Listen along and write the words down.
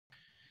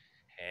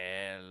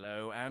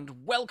Hello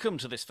and welcome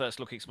to this first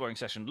look exploring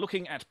session,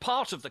 looking at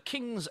part of the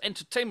King's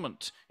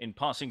entertainment in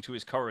passing to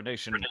his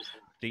coronation.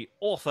 The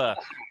author,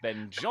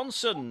 Ben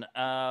Jonson,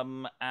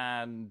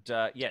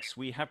 yes,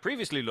 we have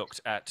previously looked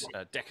at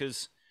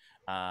Dekker's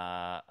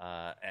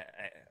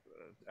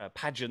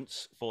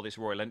pageants for this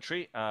royal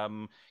entry.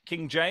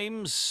 King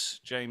James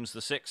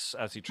VI,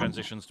 as he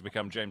transitions to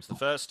become James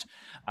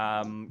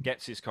I,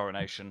 gets his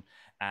coronation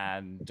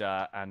and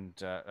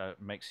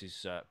makes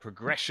his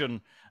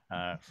progression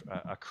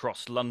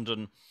across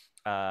London.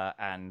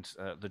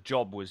 The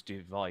job was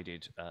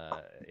divided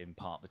in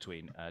part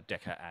between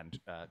Dekker and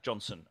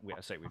Jonson.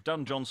 We've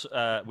done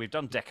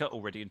Dekker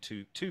already in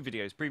two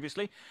videos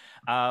previously,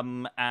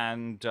 and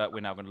we're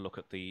now going to look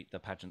at the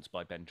pageants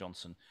by Ben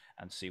Jonson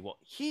and see what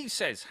he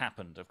says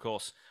happened. Of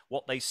course,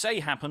 what they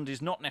say happened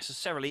is not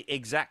necessarily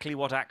exactly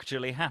what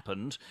actually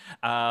happened,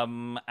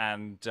 and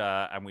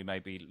we may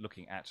be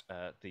looking at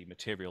the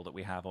material that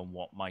we have on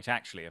what might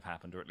actually have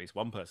happened, or at least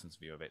one person's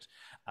view of it,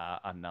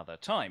 another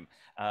time.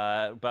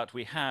 But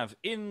we have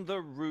in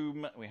the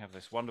room, we have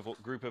this wonderful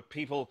group of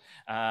people.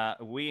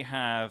 We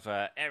have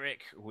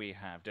Eric, we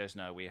have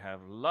Desna, we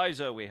have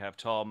Liza, we have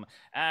Tom,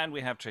 and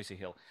we have Tracey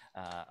Hill,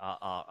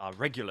 our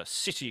regular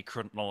city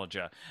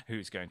chronologer,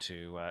 who's going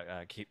to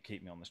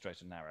keep me on the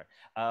straight and narrow.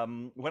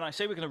 When I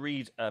say we're going to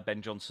read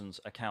Ben Jonson's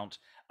account,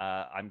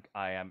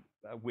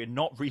 we're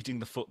not reading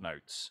the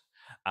footnotes,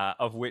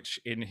 of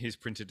which in his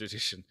printed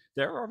edition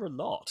there are a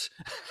lot.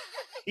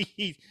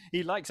 He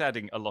likes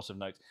adding a lot of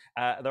notes.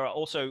 There are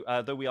also,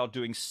 though we are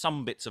doing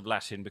some bits of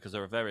Latin because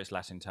there are various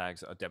Latin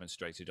tags that are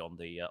demonstrated on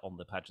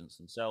the pageants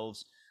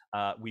themselves.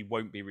 We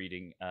won't be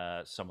reading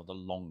some of the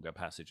longer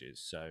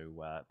passages,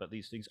 but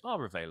these things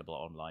are available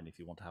online if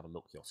you want to have a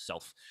look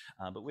yourself.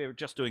 But we're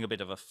just doing a bit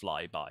of a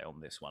flyby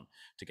on this one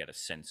to get a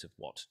sense of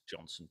what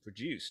Jonson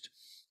produced.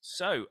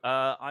 So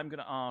I'm going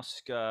to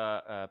ask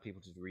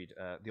people to read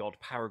the odd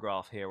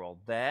paragraph here or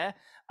there.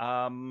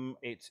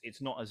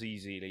 It's not as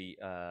easily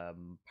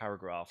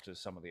paragraphed as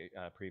some of the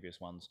previous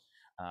ones,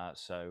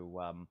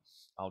 so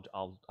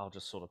I'll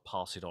just sort of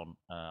pass it on.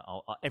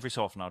 Every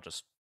so often I'll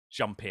just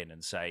jump in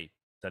and say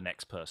the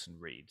next person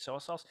read. So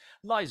I'll ask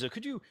Liza,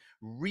 could you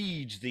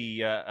read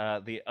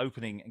the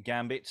opening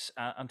gambits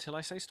until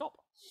I say stop?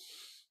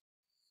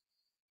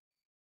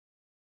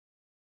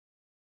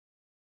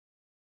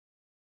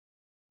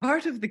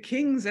 Part of the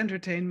King's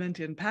entertainment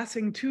in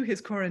passing to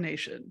his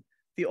coronation,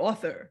 the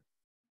author,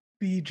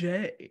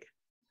 B.J.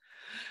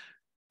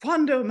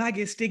 Quando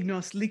magis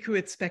dignos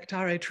liquit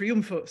spectare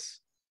triumphos,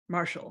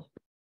 Marshall.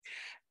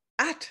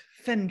 At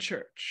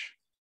Fenchurch.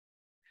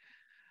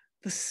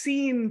 The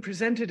scene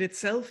presented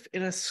itself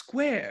in a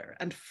square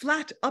and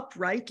flat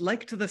upright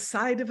like to the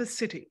side of a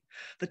city,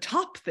 the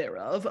top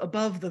thereof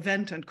above the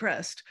vent and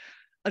crest,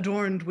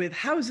 adorned with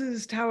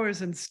houses,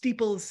 towers, and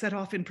steeples set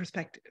off in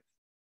perspective.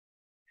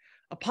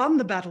 Upon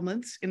the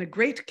battlements, in a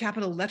great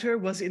capital letter,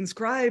 was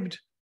inscribed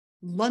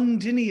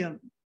Londinium.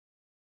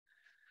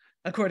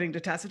 According to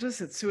Tacitus,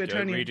 its Sueternian...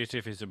 Don't read it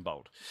if it's in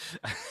bold.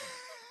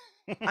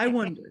 I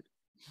wondered.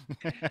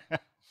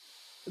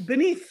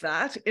 Beneath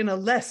that, in a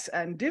less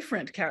and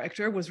different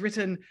character, was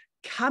written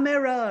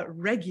Camera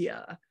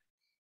Regia,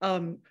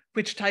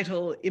 which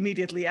title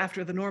immediately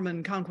after the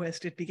Norman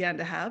conquest it began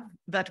to have.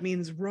 That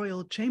means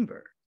royal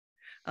chamber.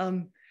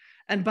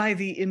 And by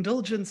the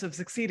indulgence of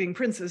succeeding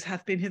princes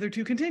hath been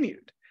hitherto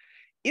continued.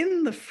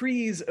 In the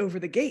frieze over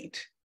the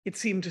gate, it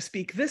seemed to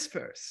speak this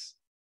verse.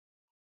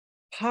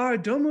 Par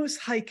domus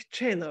haec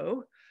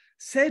celo,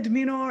 sed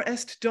minor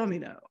est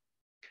domino.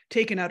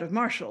 Taken out of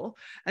Marshall,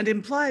 and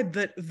implied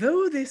that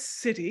though this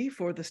city,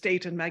 for the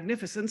state and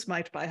magnificence,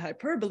 might by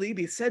hyperbole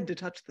be said to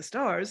touch the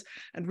stars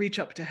and reach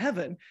up to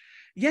heaven,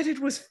 yet it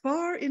was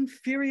far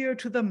inferior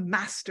to the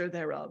master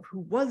thereof,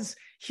 who was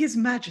his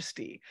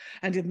majesty,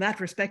 and in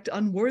that respect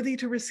unworthy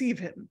to receive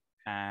him.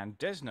 And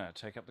Desna,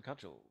 take up the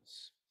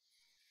cudgels.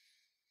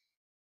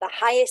 The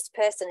highest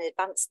person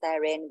advanced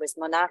therein was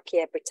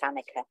Monarchia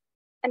Britannica,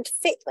 and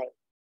fitly,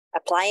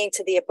 applying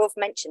to the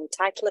above-mentioned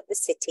title of the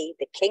city,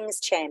 the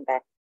King's Chamber,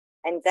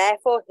 and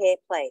therefore here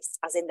placed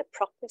as in the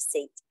proper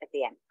seat of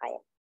the empire.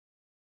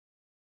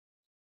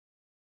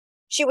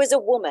 She was a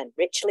woman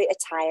richly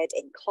attired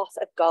in cloth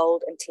of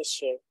gold and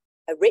tissue,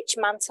 a rich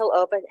mantle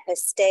over her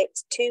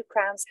state, 2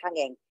 crowns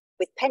hanging,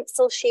 with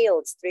pencil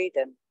shields through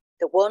them,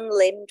 the one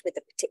limned with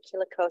the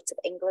particular coat of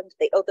England,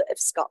 the other of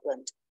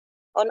Scotland.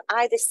 On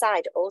either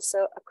side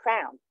also a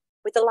crown,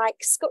 with the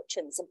like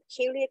scutcheons and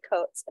peculiar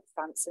coats of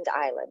France and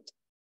Ireland.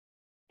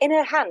 In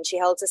her hand she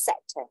holds a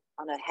sceptre,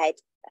 on her head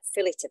a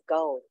fillet of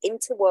gold,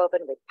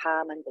 interwoven with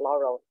palm and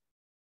laurel.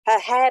 Her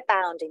hair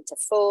bound into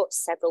 4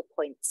 several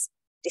points,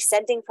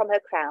 descending from her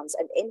crowns,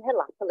 and in her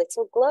lap a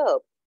little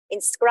globe,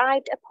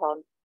 inscribed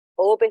upon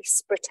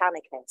Orbis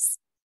Britannicus,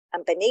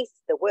 and beneath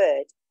the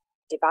word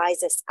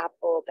Divisus ab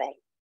orbe,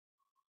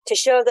 to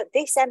show that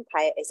this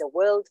empire is a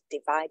world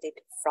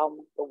divided from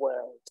the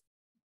world.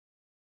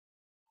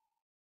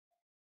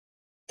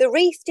 The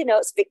wreath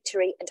denotes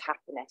victory and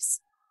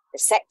happiness, the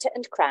sceptre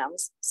and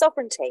crowns,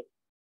 sovereignty.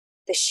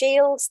 the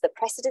shields, the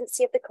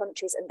precedency of the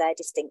countries and their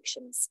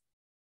distinctions.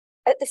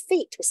 At the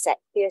feet was set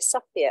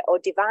Theosophia, or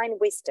divine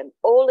wisdom,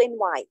 all in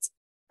white,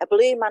 a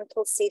blue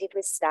mantle seeded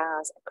with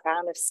stars, a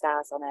crown of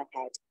stars on her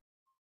head.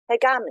 Her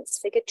garments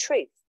figured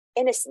truth,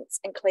 innocence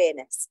and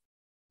clearness.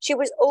 She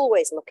was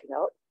always looking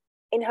up.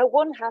 In her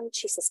one hand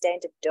she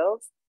sustained a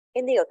dove,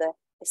 in the other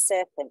a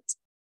serpent,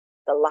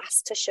 the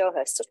last to show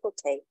her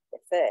subtlety, the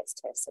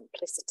first her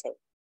simplicity,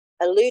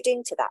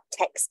 alluding to that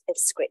text of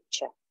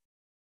scripture.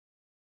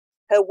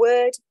 Her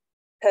word,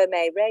 per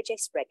me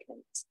regis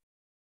regnant,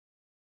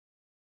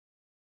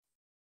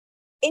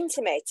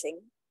 intimating.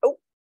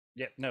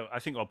 Yeah, no, I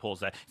think I'll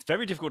pause there. It's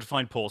very difficult to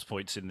find pause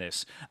points in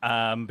this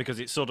because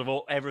it's sort of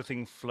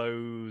everything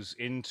flows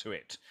into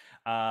it.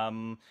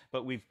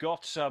 But we've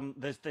got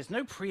there's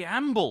no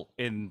preamble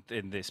in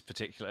this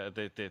particular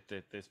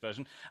this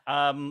version.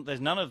 There's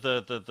none of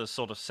the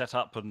sort of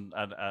setup and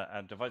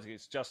devising.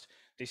 It's just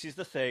this is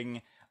the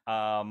thing.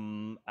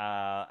 And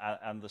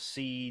the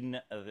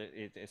scene,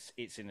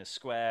 it's in a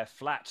square,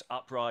 flat,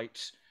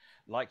 upright,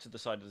 like to the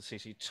side of the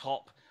city,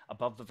 top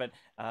above the vent.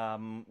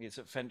 It's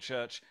at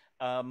Fenchurch.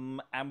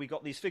 And we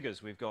got these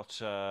figures. We've got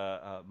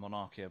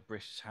Monarchia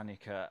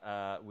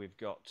Britannica. We've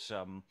got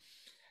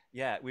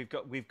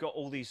we've got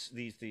all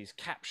these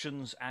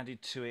captions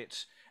added to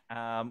it.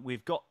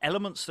 We've got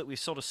elements that we've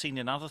sort of seen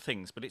in other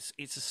things, but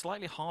it's a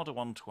slightly harder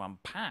one to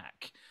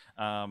unpack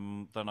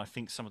than I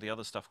think some of the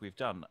other stuff we've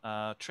done.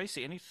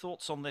 Tracey, any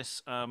thoughts on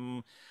this?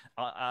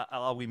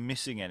 Are we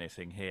missing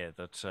anything here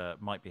that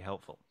might be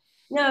helpful?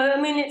 No,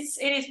 I mean it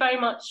is very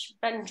much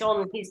Ben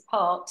Jonson, his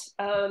part.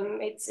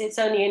 It's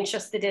only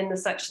interested in the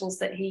sections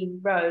that he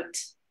wrote,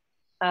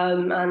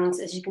 and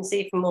as you can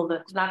see from all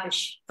the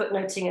lavish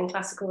footnoting and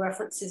classical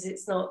references,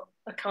 it's not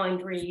a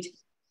kind read.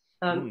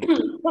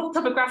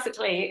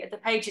 Topographically, the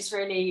page is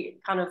really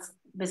kind of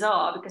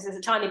bizarre because there's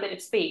a tiny bit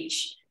of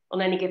speech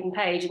on any given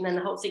page, and then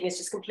the whole thing is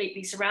just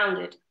completely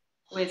surrounded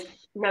with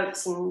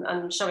notes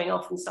and showing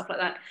off and stuff like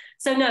that.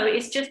 So no,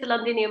 it's just the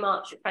Londinium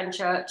Arch at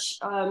Fenchurch,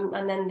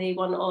 and then the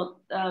one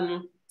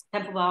on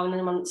Temple Bar, and then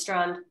the one at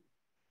Strand.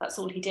 That's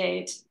all he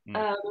did.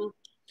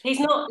 He's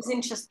not as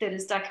interested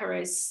as Dekker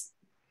is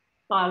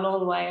by a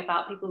long way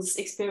about people's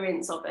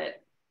experience of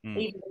it,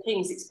 even the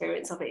King's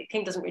experience of it.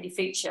 King doesn't really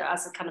feature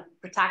as a kind of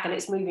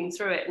protagonist moving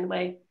through it in the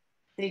way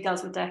that he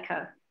does with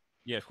Dekker.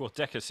 Yeah, of course,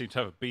 Dekker seemed to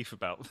have a beef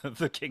about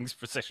the King's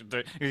procession.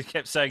 He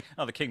kept saying,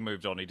 "Oh, the King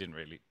moved on. He didn't,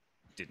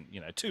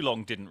 too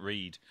long didn't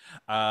read."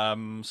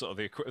 Sort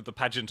of the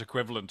pageant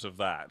equivalent of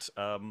that.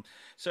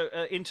 So,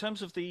 in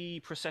terms of the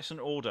procession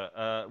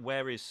order,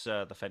 where is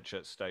the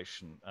Fenchurch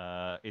station?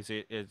 Is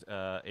it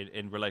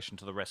in relation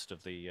to the rest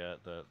of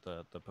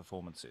the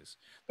performances?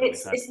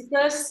 It's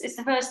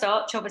the first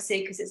arch,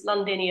 obviously, because it's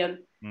Londinium,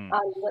 and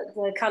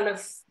the kind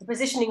of the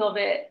positioning of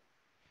it,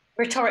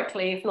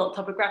 rhetorically, if not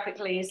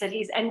topographically, is that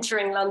he's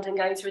entering London,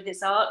 going through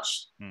this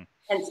arch,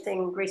 hence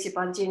being greeted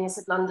by the genius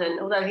of London,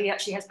 although he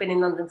actually has been in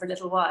London for a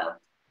little while.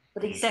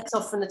 But he sets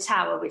off from the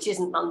Tower, which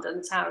isn't London,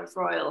 the Tower is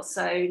Royal.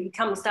 So he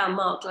comes down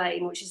Mark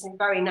Lane, which is a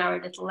very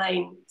narrow little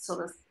lane,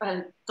 sort of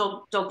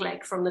dog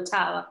leg from the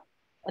Tower,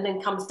 and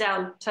then comes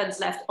down, turns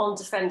left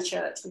onto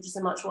Fenchurch, which is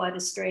a much wider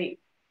street.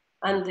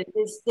 And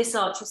this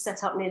arch was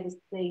set up near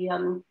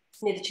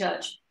the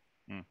church.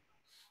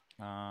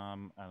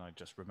 And I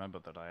just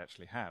remembered that I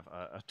actually have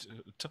a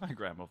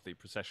diagram of the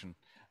procession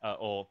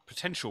or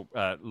potential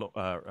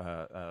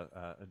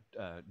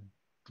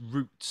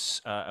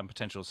routes and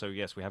potential. So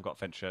yes, we have got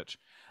Fenchurch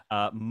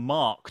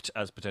marked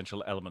as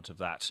potential element of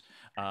that.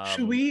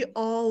 Should we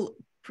all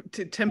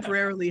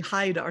temporarily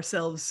hide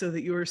ourselves so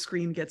that your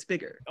screen gets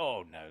bigger?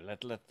 Oh no, let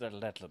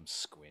them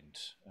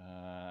squint.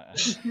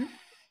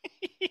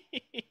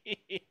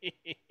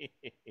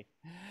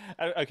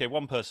 Okay,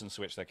 one person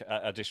switch their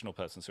additional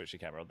person switch your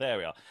camera off. There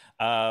we are.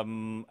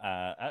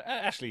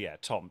 Actually, yeah,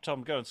 Tom,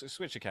 go and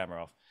switch your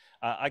camera off.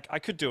 I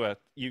could do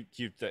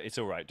it's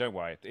all right. Don't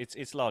worry.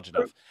 It's large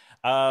enough.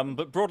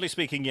 But broadly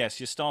speaking, yes,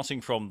 you're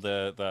starting from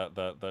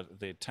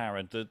the tower,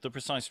 and the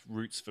precise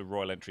routes for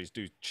royal entries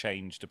do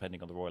change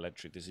depending on the royal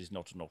entry. This is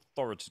not an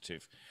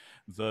authoritative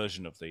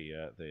version of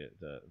the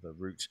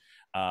route.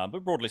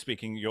 But broadly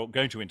speaking, you're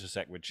going to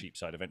intersect with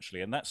Cheapside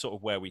eventually, and that's sort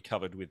of where we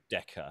covered with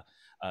Dekker.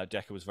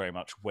 Dekker was very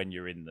much when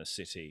you're in the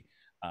city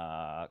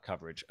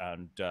coverage,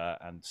 and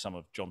some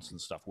of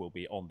Jonson's stuff will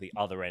be on the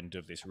other end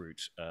of this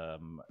route,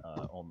 on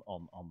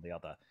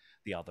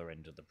the other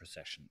end of the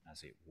procession,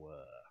 as it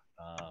were.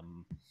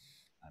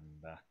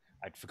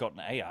 I'd forgotten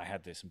A, I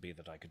had this, and B,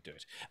 that I could do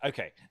it.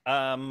 Okay,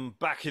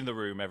 back in the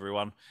room,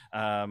 everyone.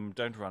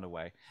 Don't run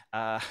away.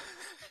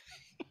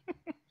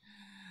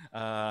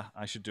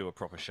 I should do a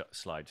proper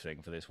slide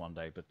thing for this one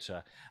day, but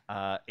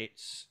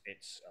it's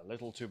a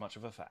little too much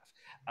of a faff.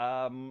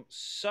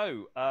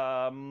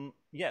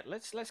 Yeah,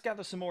 let's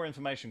gather some more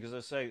information, because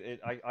as I say,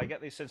 I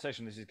get the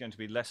sensation this is going to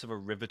be less of a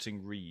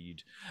riveting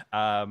read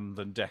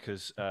than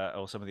Dekker's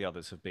or some of the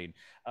others have been.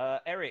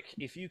 Eric,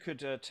 if you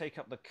could take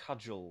up the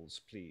cudgels,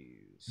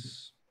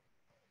 please.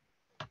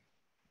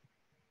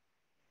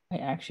 I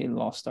actually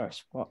lost our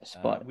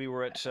spot. We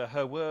were at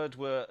her word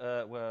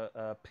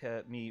were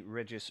per me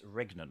regis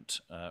regnant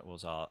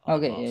was our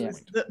Okay,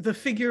 last point. The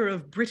figure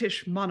of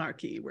British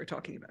monarchy we're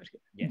talking about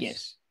here.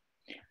 Yes.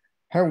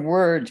 Her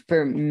words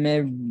per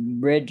me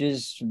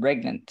regis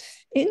regnant,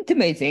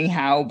 intimating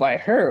how by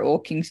her all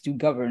kings do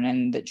govern,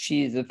 and that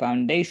she is the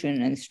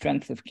foundation and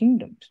strength of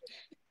kingdoms.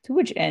 To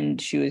which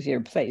end she was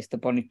here placed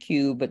upon a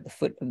cube at the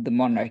foot of the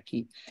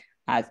monarchy,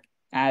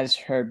 as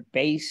her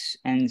base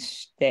and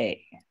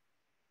stay.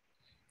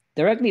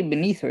 Directly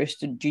beneath her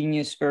stood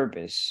Genius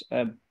Urbis,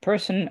 a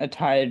person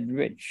attired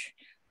rich,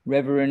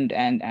 reverend,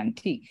 and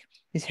antique,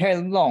 his hair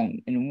long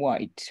and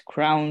white,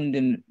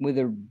 crowned with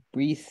a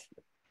wreath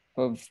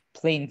of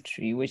plane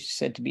tree, which is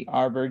said to be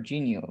Arbor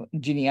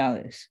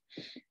Genialis.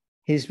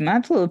 His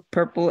mantle of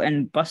purple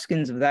and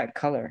buskins of that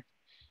color.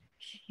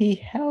 He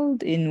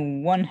held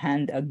in one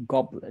hand a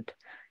goblet,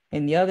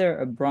 in the other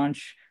a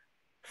branch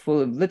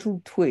full of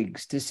little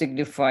twigs to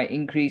signify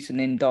increase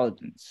and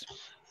indulgence.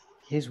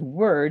 His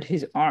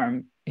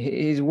armis,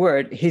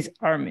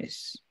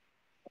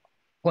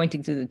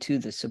 pointing to the two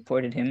that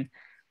supported him,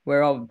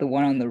 whereof the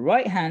one on the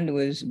right hand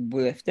was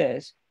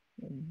Buleftes,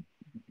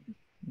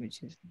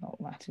 which is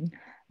not Latin,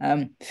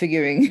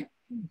 figuring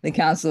the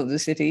council of the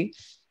city,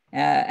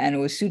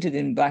 and was suited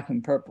in black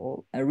and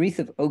purple, a wreath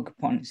of oak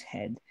upon his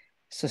head,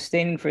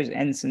 sustaining for his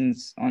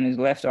ensigns on his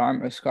left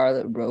arm a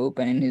scarlet robe,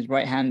 and in his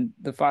right hand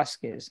the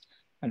fasces,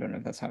 I don't know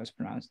if that's how it's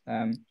pronounced,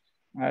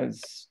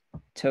 as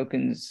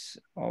tokens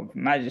of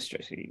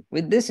magistracy,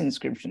 with this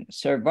inscription,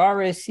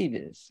 Servare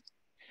Civis.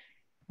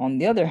 On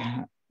the other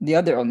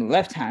on the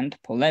left hand,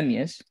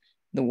 Polemius,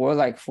 the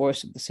warlike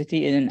force of the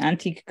city, in an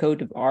antique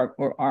coat of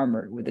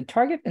armor, with a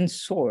target and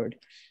sword,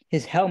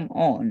 his helm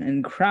on,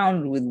 and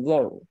crowned with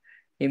laurel,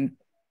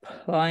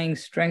 implying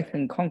strength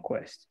and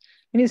conquest.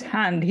 In his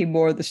hand he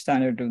bore the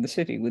standard of the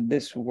city, with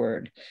this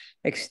word,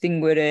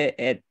 Extinguere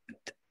et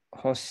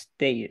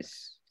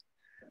Hosteis,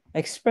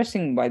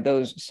 expressing by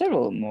those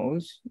several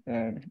modes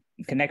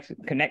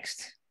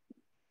connects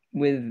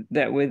with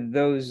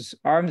those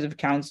arms of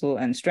counsel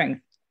and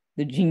strength,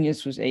 the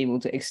genius was able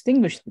to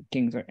extinguish the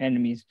king's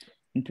enemies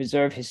and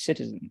preserve his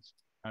citizens.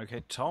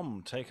 Okay,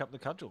 Tom, take up the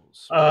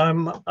cudgels.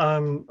 I'm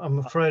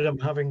afraid I'm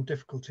having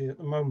difficulty at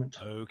the moment.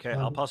 Okay,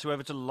 I'll pass you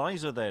over to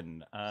Liza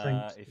then.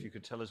 Thanks. If you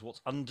could tell us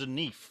what's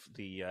underneath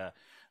the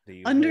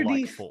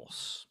warlike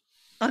force.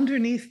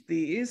 Underneath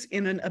these,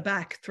 in an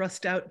abac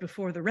thrust out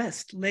before the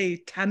rest, lay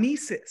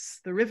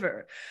Thamesis, the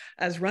river,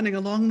 as running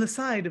along the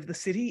side of the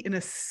city in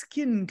a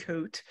skin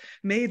coat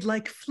made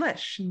like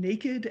flesh,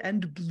 naked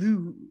and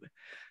blue.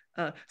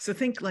 So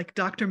think like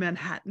Dr.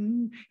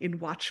 Manhattan in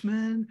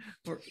Watchmen,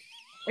 or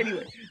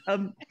anyway.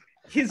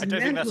 His I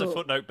don't think that's a mantle...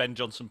 footnote Ben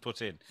Jonson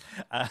put in.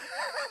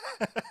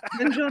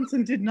 Ben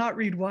Jonson did not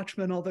read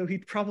Watchmen, although he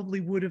probably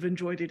would have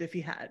enjoyed it if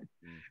he had.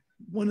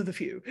 One of the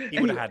few. He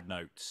would have had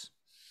notes.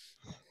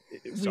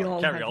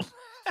 Carry on.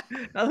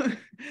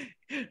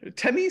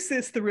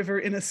 Thamesis, the river,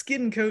 in a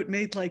skin coat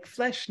made like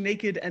flesh,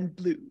 naked and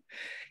blue.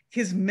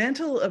 His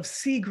mantle of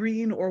sea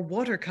green or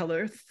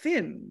watercolor,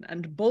 thin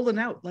and bowlen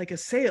out like a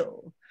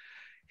sail.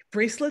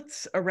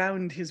 Bracelets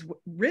around his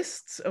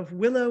wrists of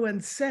willow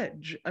and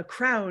sedge, a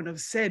crown of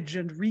sedge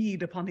and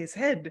reed upon his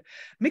head,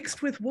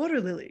 mixed with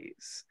water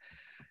lilies.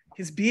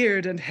 His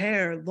beard and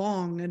hair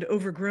long and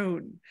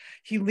overgrown.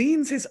 He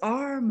leans his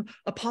arm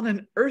upon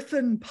an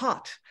earthen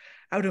pot,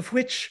 out of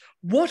which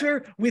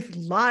water with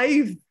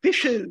live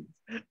fishes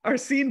are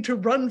seen to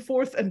run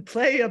forth and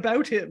play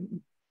about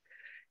him.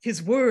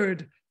 His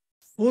word,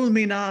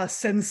 fulmina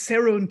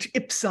senserunt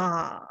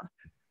ipsa,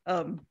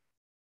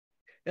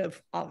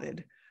 of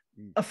Ovid,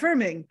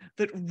 affirming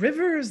that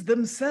rivers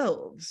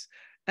themselves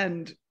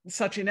and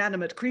such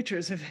inanimate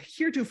creatures have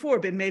heretofore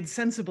been made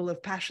sensible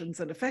of passions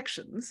and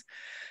affections,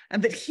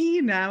 and that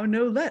he now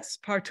no less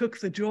partook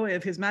the joy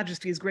of his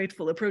majesty's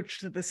grateful approach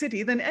to the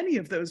city than any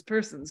of those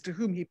persons to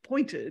whom he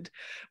pointed,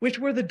 which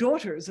were the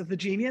daughters of the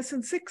genius,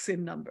 and 6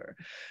 in number,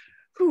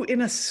 who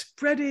in a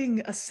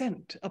spreading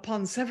ascent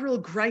upon several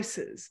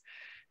grices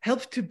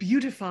helped to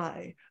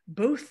beautify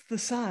both the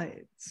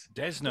sides.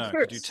 Desna,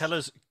 could you tell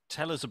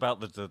us about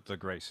the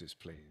graces,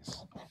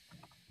 please?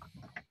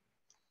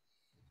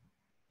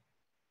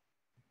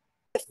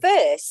 The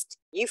first,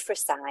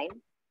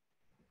 Euphrosyne,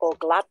 or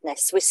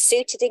gladness, was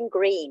suited in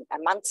green, a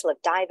mantle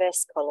of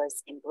diverse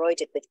colours,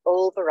 embroidered with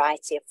all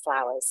variety of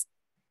flowers.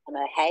 On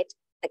her head,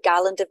 a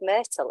garland of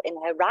myrtle, in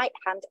her right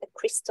hand a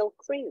crystal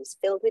cruse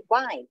filled with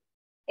wine,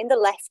 in the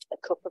left a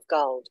cup of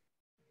gold.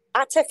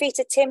 At her feet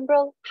a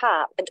timbrel,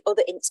 harp, and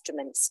other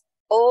instruments,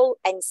 all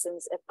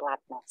ensigns of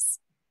gladness.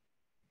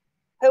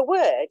 Her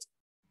word,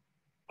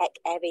 hec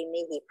evi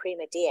mihi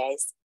prima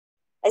dies,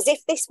 as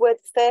if this were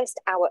the first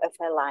hour of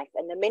her life,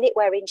 and the minute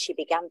wherein she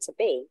began to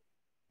be,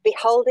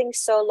 beholding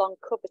so long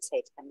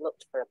coveted and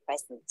looked for a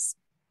presence.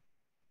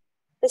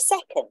 The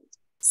second,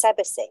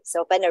 Sebasis,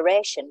 or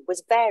veneration,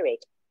 was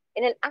varied,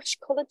 in an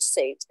ash-coloured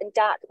suit and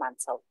dark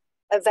mantle,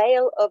 a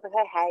veil over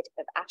her head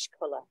of ash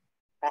colour,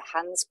 her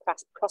hands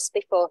crossed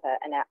before her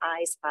and her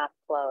eyes half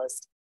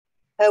closed.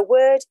 Her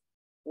word,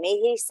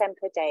 mihi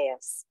semper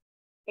Deus,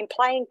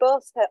 implying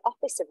both her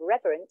office of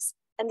reverence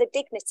and the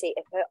dignity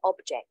of her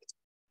object,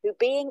 who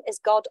being as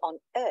God on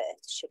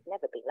earth should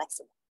never be less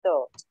in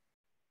thought.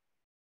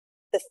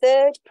 The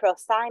third,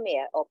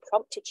 prothymia or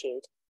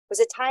promptitude, was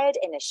attired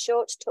in a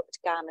short tucked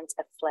garment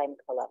of flame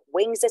colour,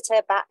 wings at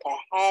her back, her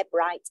hair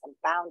bright and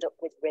bound up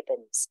with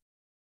ribbons,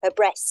 her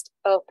breast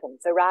open,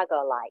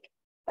 virago-like,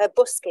 her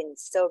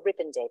buskins so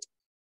ribanded.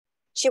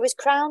 She was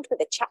crowned with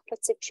a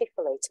chaplet of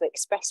trifoli to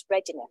express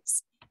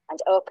readiness and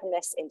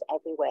openness in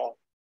every way.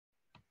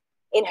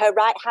 In her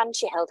right hand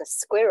she held a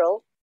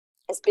squirrel,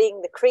 as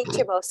being the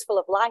creature most full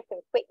of life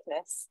and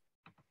quickness.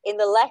 In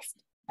the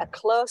left, a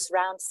close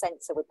round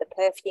censer with the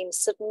perfume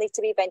suddenly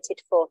to be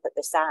vented forth at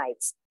the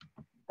sides.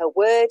 Her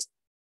word,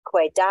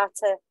 quae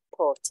data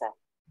porta,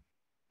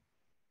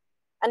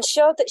 and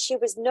showed that she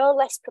was no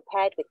less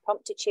prepared with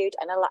promptitude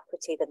and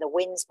alacrity than the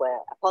winds were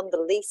upon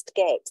the least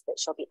gate that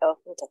shall be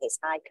opened to his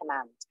high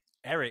command.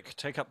 Eric,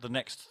 take up the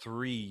next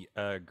three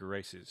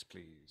graces,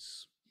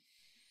 please.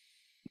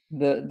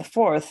 The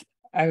fourth,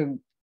 the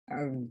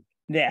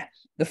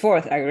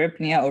fourth,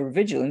 Agrippina or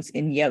Vigilance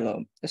in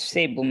yellow, a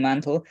sable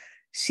mantle,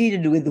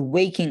 seated with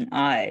waking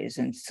eyes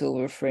and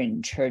silver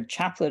fringe, her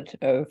chaplet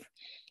of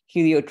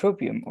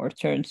heliotropium or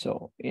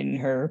turnsole, in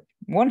her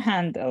one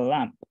hand a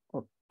lamp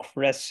or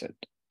cresset,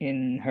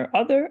 in her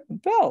other a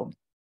bell.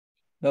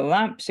 The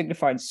lamp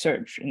signified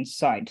search and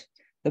sight,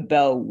 the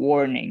bell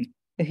warning,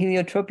 the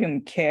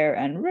heliotropium care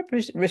and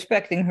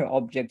respecting her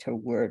object, her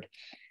word,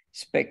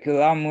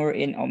 speculamur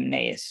in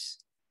omnes,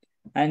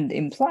 and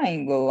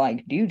implying the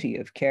like duty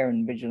of care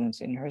and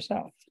vigilance in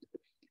herself.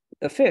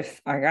 The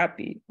fifth,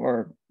 agape,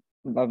 or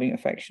loving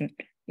affection,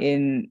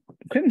 in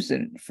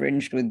crimson,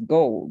 fringed with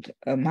gold,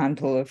 a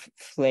mantle of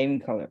flame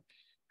color,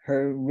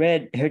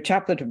 her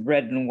chaplet of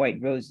red and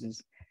white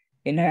roses,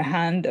 in her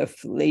hand a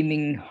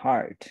flaming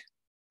heart.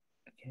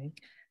 Okay,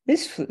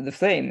 the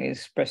flame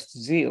expressed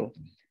zeal.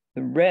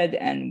 The red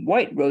and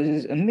white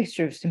roses, a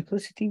mixture of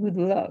simplicity with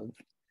love.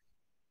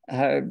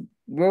 Her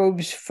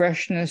robes,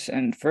 freshness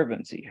and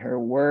fervency. Her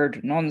word,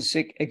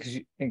 non-sic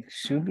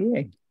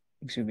exubier,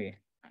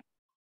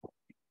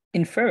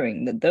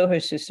 inferring that though her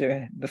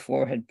sister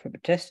before had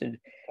protested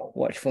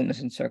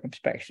watchfulness and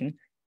circumspection,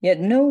 yet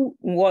no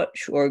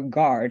watch or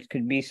guard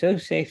could be so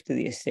safe to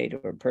the estate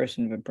or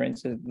person of a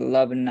prince as the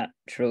love and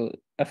natural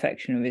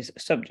affection of his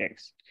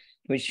subjects,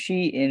 which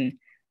she in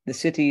the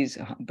city's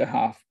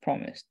behalf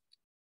promised.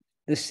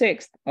 The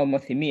sixth,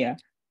 homothymia,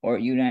 or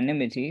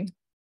unanimity,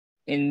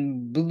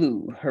 in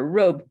blue, her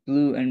robe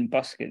blue and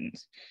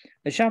buskins,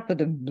 a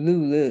chaplet of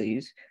blue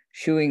lilies,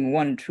 shewing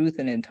one truth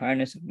and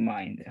entireness of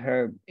mind.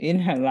 In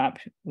her lap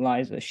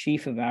lies a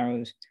sheaf of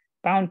arrows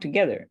bound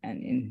together,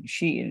 and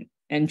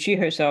she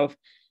herself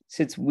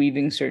sits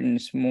weaving certain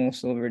small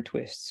silver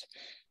twists.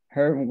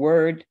 Her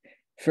word,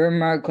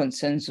 firma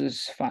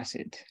consensus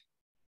facit,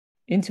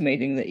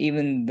 intimating that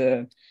even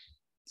the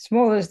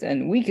smallest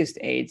and weakest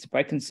aids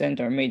by consent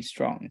are made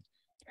strong.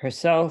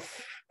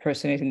 Herself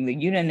personating the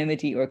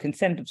unanimity or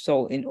consent of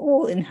soul in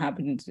all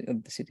inhabitants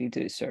of the city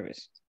to his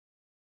service.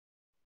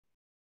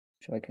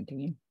 Shall I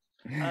continue?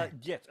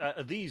 Yes,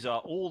 these are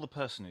all the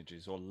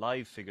personages or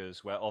live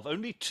figures whereof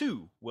only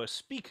two were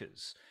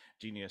speakers,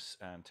 Genius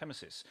and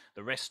Temesis.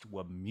 The rest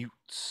were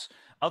mutes.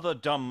 Other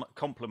dumb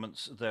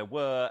complements there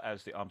were,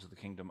 as the arms of the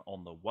kingdom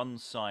on the one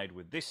side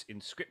with this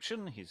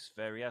inscription, his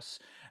varias,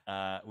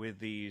 with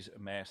these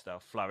mayest thou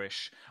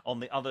flourish. On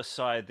the other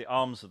side, the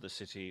arms of the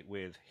city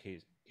with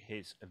his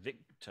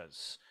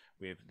victors,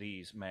 with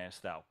these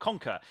mayest thou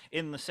conquer.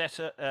 In the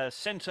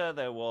center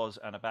there was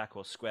an abac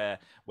or square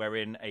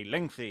wherein a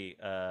lengthy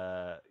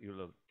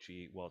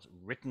eulogy was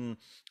written,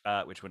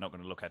 which we're not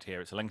going to look at here.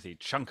 It's a lengthy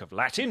chunk of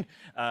Latin,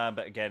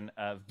 but again,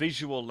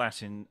 visual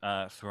Latin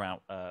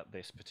throughout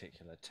this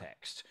particular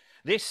text.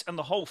 This and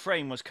the whole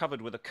frame was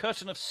covered with a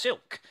curtain of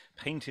silk,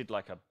 painted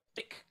like a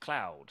thick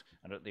cloud,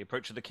 and at the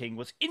approach of the king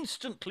was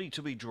instantly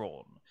to be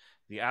drawn.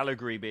 The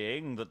allegory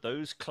being that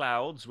those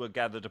clouds were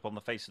gathered upon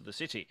the face of the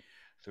city,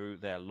 through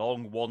their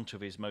long want of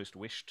his most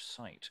wished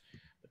sight.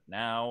 But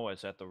now,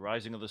 as at the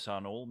rising of the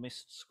sun, all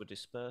mists were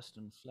dispersed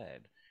and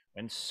fled,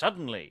 when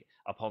suddenly,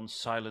 upon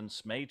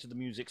silence made to the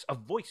musics, a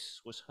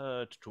voice was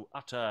heard to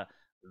utter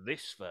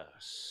this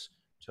verse: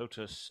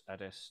 Totus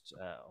adest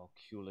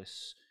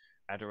oculis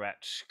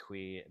adorat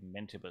qui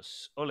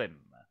mentibus olim,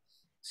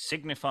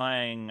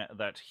 signifying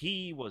that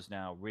he was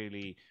now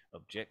really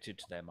objected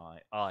to their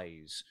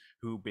eyes,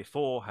 who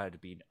before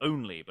had been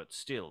only but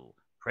still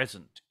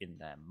present in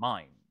their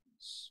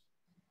minds.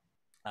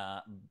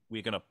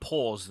 We're going to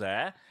pause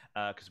there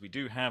because we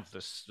do have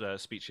the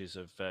speeches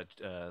of the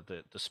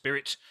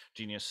spirit,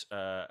 Genius,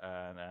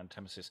 and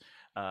Temesis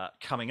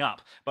coming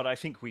up. But I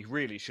think we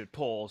really should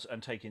pause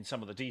and take in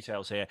some of the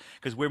details here,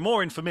 because we're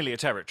more in familiar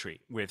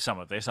territory with some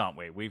of this, aren't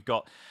we? We've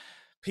got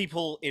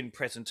people in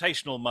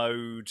presentational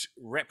mode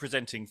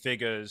representing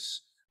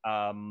figures.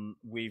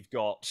 We've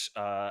got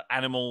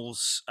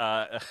animals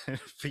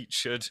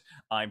featured.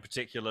 I'm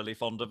particularly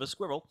fond of a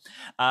squirrel.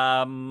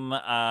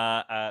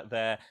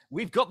 There,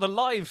 we've got the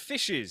live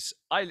fishes.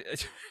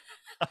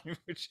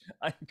 which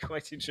I'm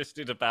quite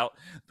interested about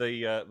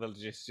the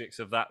logistics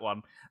of that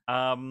one.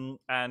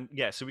 And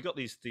yeah, so we got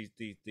these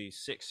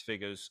 6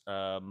 figures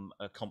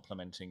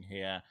complementing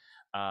here,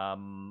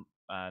 and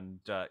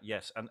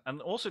yes,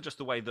 and also just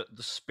the way that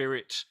the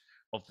spirit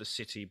of the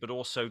city, but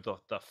also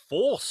the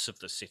force of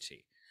the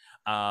city,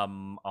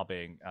 are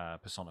being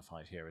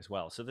personified here as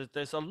well. So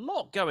there's a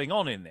lot going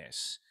on in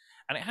this.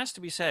 And it has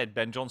to be said,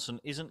 Ben Jonson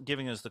isn't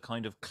giving us the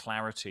kind of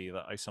clarity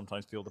that I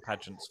sometimes feel the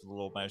pageants for the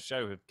Lord Mayor's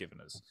Show have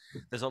given us.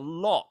 There's a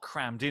lot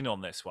crammed in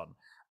on this one,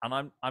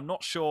 and I'm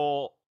not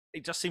sure.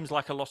 It just seems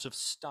like a lot of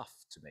stuff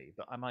to me.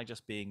 But am I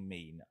just being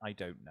mean? I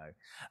don't know.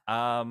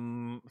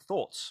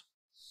 Thoughts?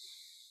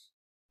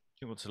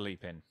 Who wants to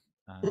leap in?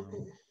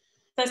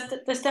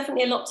 There's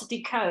definitely a lot to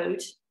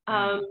decode.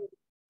 I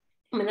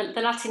mean,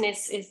 the Latin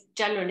is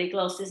generally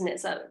glossed, isn't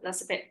it? So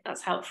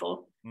that's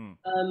helpful.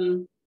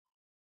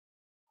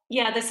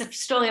 Yeah, there's a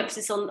strong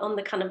emphasis on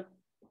the kind of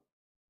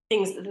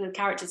things that the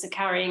characters are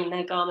carrying in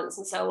their garments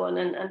and so on,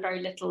 and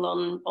very little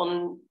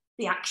on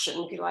the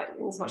action, if you like,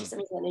 as much as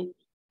there is any.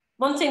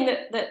 One thing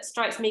that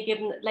strikes me,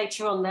 given that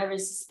later on there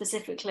is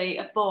specifically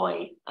a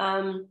boy,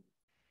 I'm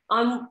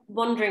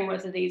wondering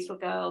whether these were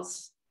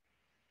girls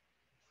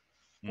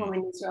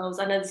performing these roles.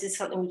 I know this is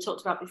something we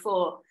talked about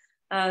before,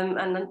 and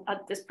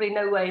there's probably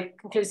no way of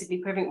conclusively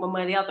proving it one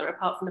way or the other,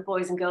 apart from the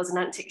boys and girls in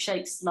antic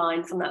shapes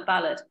line from that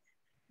ballad.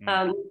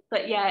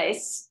 But yeah,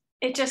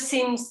 it just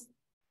seems,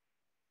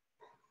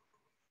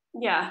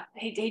 yeah,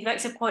 he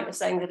makes a point of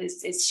saying that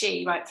it's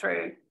she right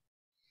through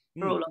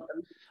for all of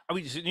them. I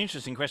mean, it's an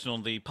interesting question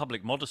on the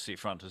public modesty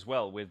front as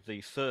well, with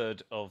the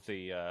third of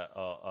the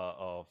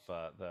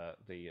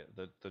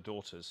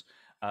daughters,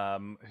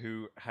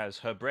 who has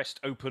her breast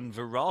open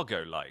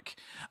virago-like.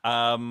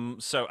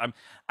 So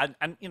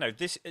and you know,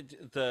 this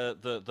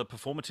the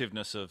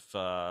performativeness of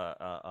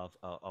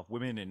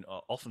women in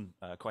often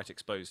quite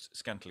exposed,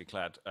 scantily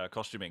clad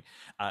costuming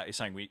is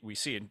something we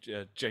see in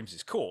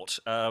James's court.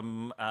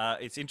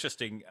 It's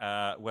interesting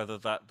whether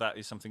that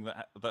is something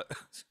that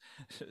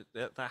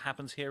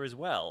happens here as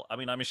well. I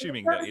mean, I'm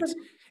assuming that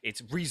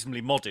it's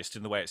reasonably modest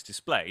in the way it's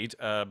displayed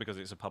because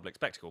it's a public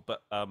spectacle,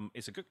 but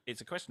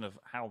it's a question of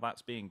how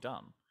that's being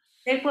done.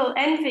 Well,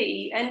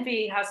 Envy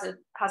has an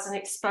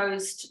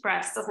exposed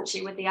breast, doesn't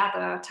she, with the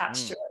adder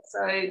attached to it?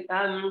 So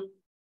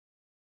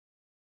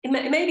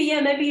maybe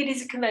it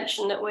is a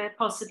convention that we're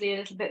possibly a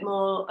little bit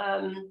more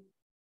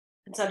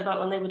concerned about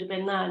than they would have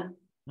been then.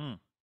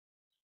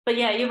 But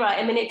yeah, you're right.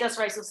 I mean, it does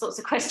raise all sorts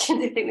of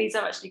questions. I think these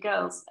are actually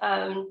girls.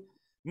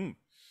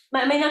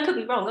 I mean, I could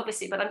be wrong,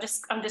 obviously, but I'm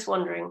just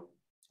wondering.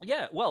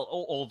 Yeah, well,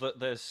 or that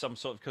there's some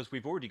sort of, because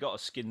we've already got a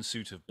skin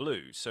suit of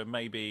blue, so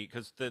maybe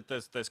because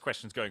there's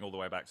questions going all the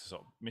way back to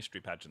sort of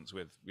mystery pageants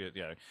with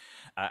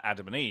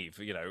Adam and Eve.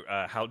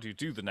 How do you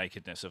do the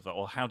nakedness of that,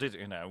 or how did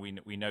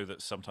we know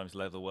that sometimes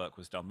leather work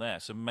was done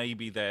there, so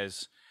maybe there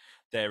is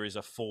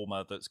a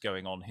former that's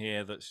going on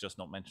here that's just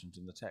not mentioned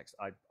in the text.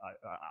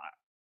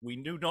 We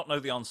do not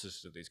know the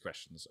answers to these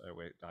questions.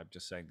 I'm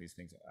just saying these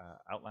things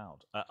out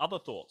loud. Other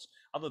thoughts,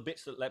 other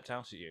bits that leapt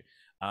out at you.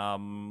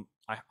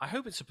 I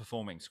hope it's a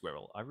performing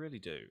squirrel. I really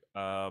do.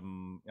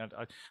 And I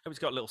hope it's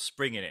got a little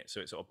spring in it,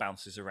 so it sort of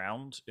bounces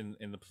around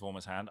in the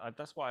performer's hand.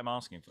 That's what I'm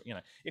asking for.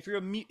 If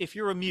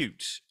you're a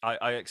mute,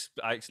 I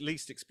at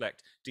least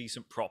expect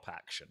decent prop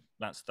action.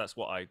 That's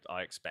what I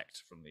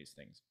expect from these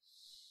things.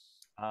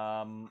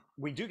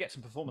 We do get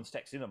some performance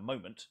text in a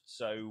moment,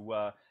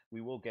 so we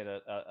will get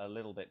a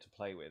little bit to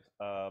play with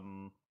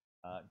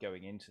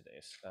going into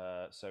this.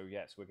 So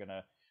yes, we're going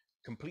to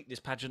complete this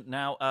pageant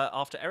now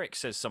after Eric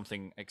says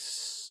something.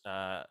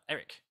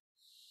 Eric?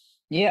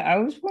 Yeah, I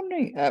was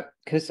wondering,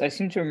 because I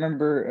seem to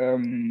remember,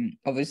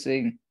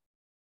 obviously,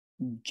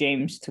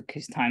 James took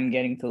his time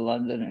getting to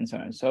London and so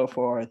on and so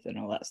forth and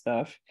all that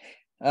stuff.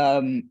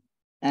 And,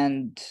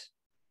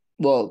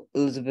 well,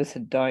 Elizabeth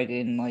had died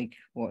in,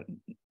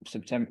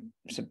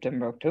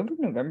 September, October,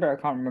 November? I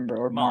can't remember,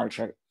 or March.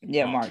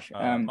 March.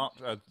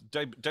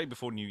 Day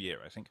before New Year,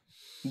 I think.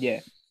 Yeah.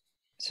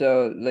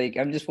 So,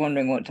 I'm just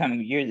wondering what time of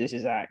year this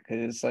is at,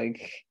 because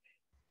it's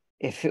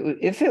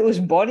if it was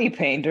body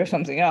paint or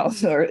something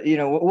else, or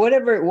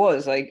whatever it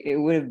was, it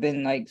would have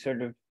been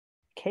sort of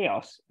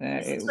chaos.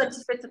 It's the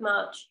 25th of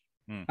March.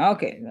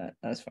 Okay,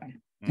 that's fine.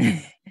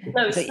 No,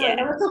 we're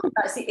talking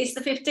about it's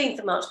the 15th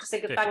of March, because they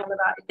could bang on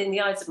about it in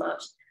the Ides of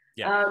March.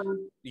 Yeah,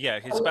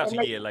 it's about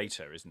a year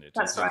later, isn't it?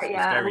 That's right.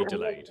 Yeah, it's very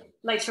delayed.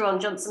 Later on,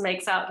 Jonson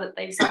makes out that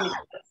they've suddenly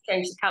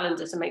changed the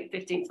calendar to make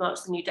 15th March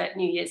the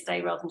New Year's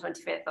Day rather than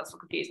 25th. That's what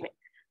confused me.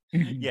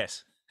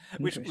 Yes,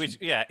 which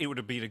it would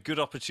have been a good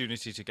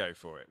opportunity to go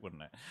for it,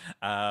 wouldn't it?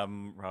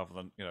 Rather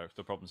than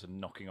the problems of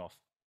knocking off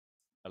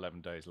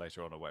 11 days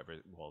later on or whatever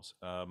it was.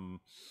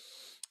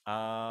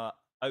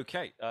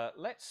 Okay,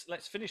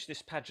 let's finish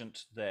this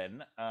pageant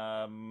then.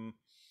 Where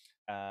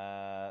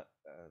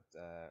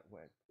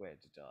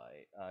did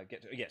I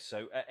get to? Yes,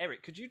 so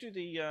Eric, could you do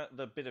the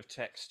bit of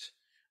text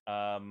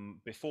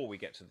before we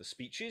get to the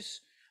speeches?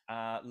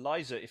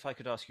 Liza, if I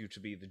could ask you to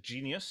be the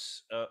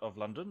genius of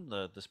London,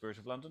 the spirit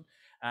of London,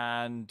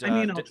 and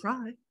I'll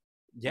try.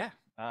 Yeah.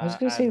 I was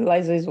going to say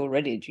Liza is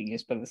already a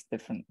genius, but it's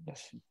different. And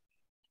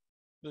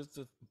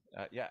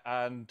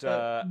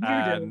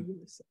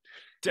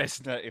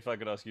Desna, if I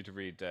could ask you to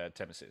read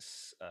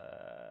Temesis,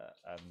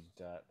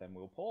 and then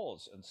we'll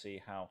pause and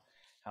see how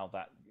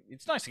that.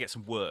 It's nice to get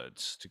some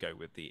words to go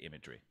with the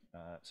imagery.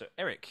 So,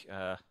 Eric,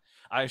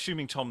 I'm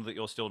assuming, Tom, that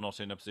you're still not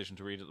in a position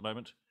to read at the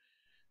moment.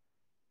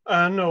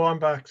 No, I'm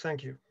back.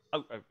 Thank you.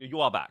 Oh,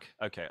 you are back.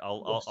 Okay,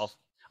 Yes.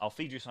 I'll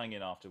feed you something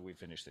in after we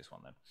finish this one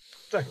then.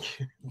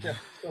 Thank you. Yeah,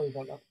 sorry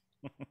about that.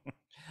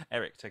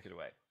 Eric, take it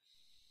away.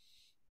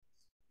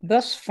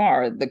 Thus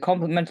far, the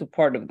complemental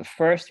part of the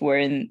first,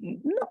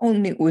 wherein not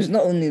only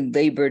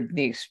labored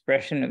the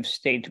expression of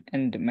state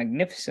and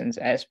magnificence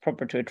as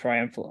proper to a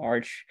triumphal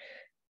arch,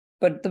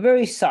 but the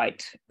very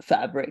site,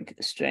 fabric,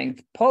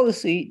 strength,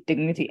 policy,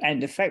 dignity,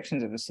 and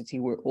affections of a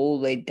city were all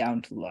laid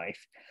down to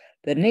life.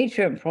 The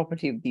nature and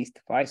property of these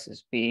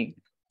devices being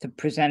to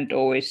present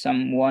always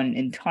some one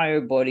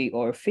entire body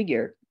or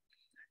figure,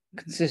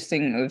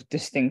 consisting of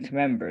distinct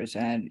members,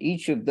 and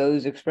each of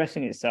those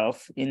expressing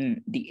itself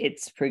in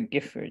its per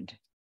Gifford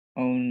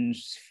own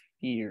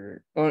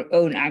sphere, or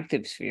own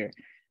active sphere,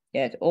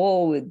 yet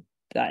all with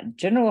that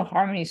general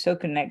harmony so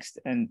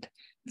connected and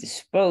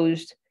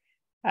disposed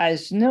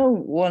as no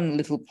one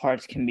little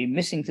part can be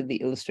missing to the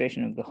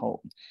illustration of the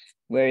whole.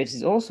 Where it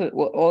is also,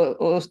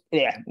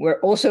 where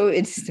also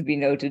it's to be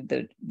noted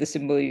that the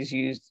symbols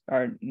used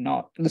are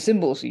not,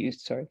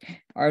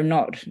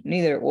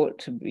 neither ought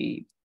to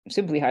be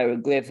simply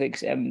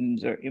hieroglyphics,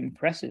 emblems, or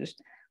impressives,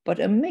 but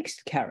a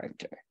mixed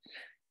character,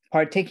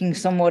 partaking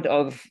somewhat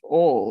of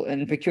all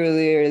and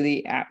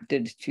peculiarly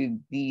apted to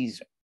these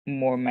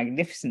more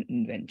magnificent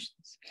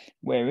inventions,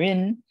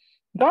 wherein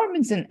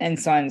garments and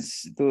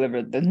ensigns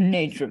deliver the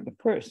nature of the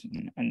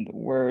person, and the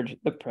word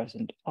the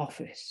present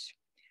office.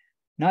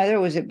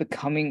 Neither was it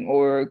becoming,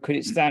 or could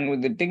it stand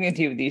with the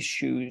dignity of these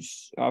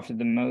shoes after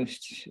the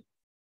most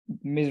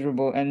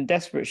miserable and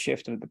desperate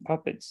shift of the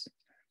puppets,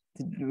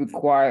 to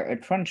require a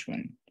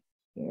trunchman,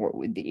 or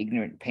with the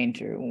ignorant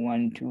painter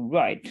one to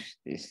write,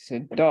 this is a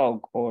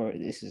dog, or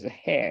this is a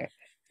hare.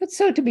 But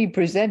so to be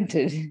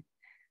presented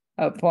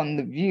upon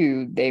the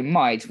view, they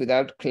might,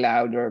 without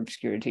cloud or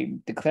obscurity,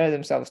 declare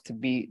themselves to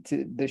be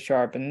to the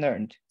sharp and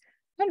learned.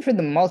 And for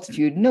the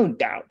multitude, no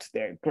doubt,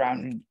 their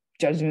grounded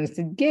judgments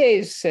to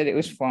gaze said it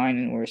was fine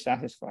and were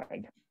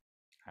satisfied.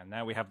 And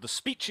now we have the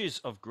speeches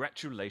of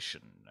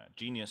gratulation.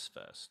 Genius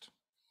first.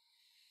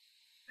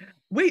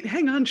 Wait,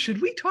 hang on.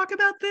 Should we talk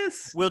about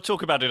this? We'll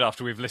talk about it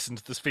after we've listened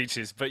to the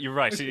speeches, but you're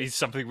right. Okay. It is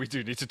something we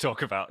do need to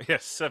talk about.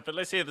 Yes, but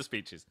let's hear the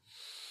speeches.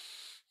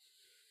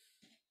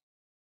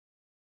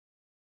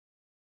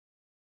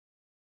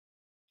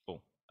 Oh,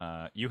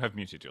 you have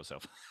muted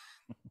yourself.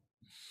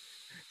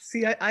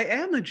 See, I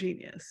am a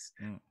genius.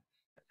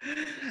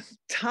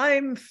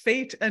 Time,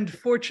 fate, and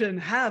fortune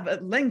have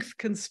at length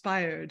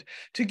conspired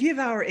to give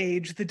our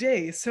age the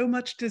day so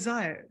much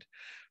desired.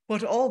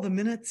 What all the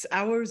minutes,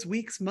 hours,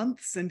 weeks,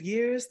 months, and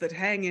years that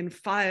hang in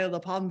file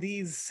upon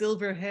these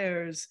silver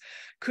hairs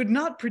could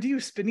not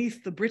produce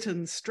beneath the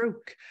Briton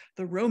stroke,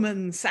 the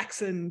Roman,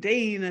 Saxon,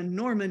 Dane, and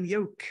Norman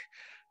yoke,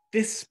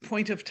 this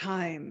point of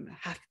time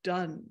hath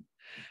done.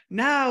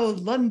 Now,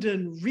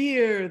 London,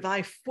 rear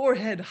thy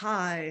forehead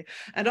high,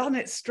 and on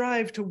it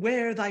strive to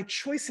wear thy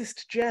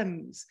choicest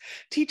gems.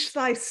 Teach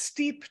thy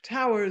steep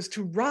towers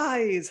to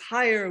rise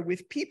higher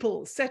with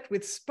people set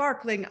with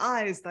sparkling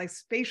eyes thy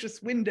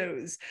spacious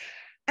windows.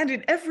 And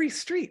in every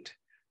street,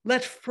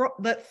 let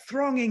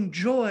thronging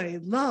joy,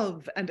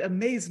 love, and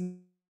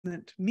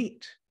amazement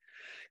meet.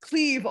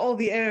 Cleave all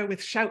the air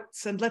with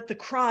shouts, and let the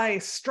cry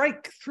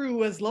strike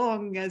through as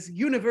long as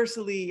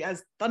universally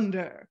as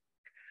thunder.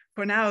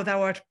 For now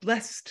thou art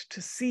blessed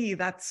to see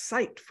that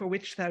sight for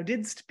which thou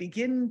didst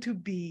begin to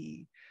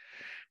be.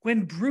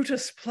 When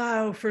Brutus'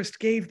 plough first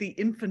gave thee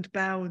infant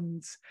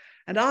bounds,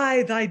 and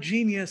I, thy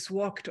genius,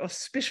 walked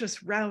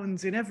auspicious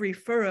rounds in every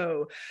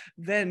furrow,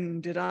 then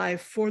did I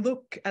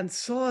forelook and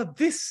saw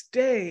this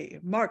day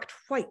marked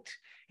white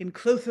in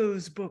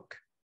Clotho's book.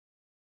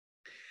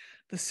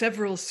 The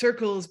several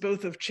circles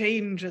both of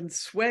change and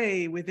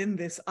sway within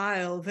this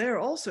isle there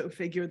also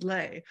figured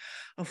lay,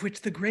 of which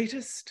the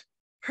greatest,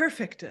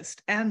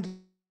 perfectest, and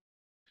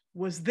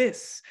was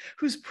this,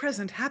 whose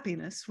present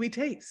happiness we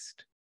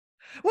taste.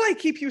 Why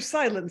keep you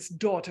silence,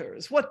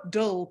 daughters? What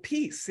dull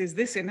peace is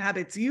this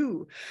inhabits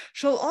you?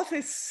 Shall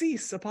office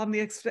cease upon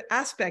the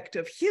aspect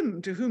of him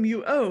to whom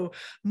you owe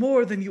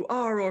more than you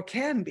are or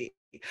can be?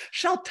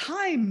 Shall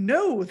time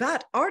know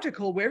that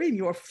article wherein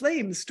your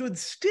flame stood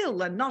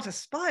still and not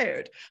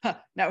aspired?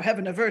 Now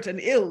heaven avert an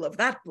ill of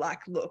that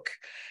black look.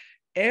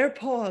 Ere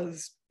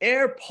pause,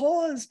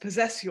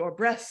 possess your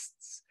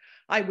breasts.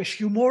 I wish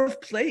you more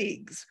of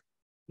plagues.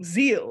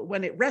 Zeal,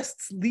 when it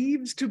rests,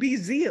 leaves to be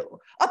zeal.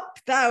 Up,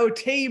 thou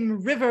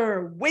tame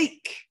river,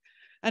 wake,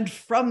 and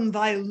from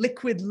thy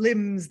liquid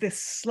limbs this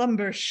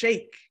slumber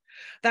shake.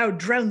 Thou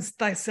drown'st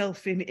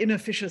thyself in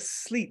inefficacious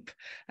sleep,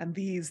 and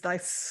these thy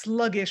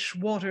sluggish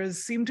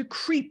waters seem to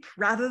creep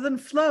rather than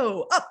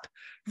flow. Up,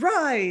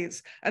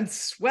 rise, and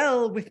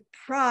swell with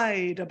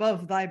pride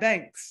above thy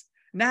banks.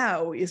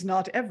 Now is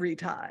not every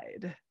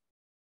tide.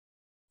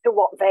 To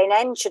what vain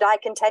end should I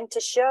contend to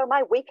show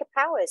my weaker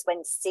powers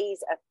when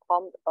seas of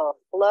pomp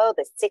o'erflow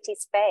the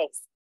city's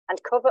face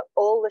and cover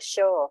all the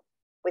shore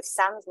with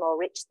sands more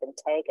rich than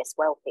Tagus'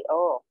 wealthy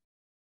ore?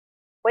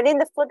 When in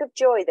the flood of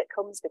joy that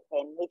comes with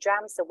him, he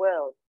drowns the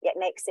world, yet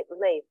makes it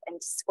live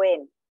and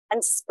swim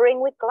and spring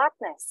with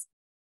gladness.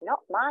 Not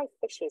my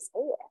fishes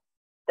here,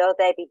 though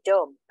they be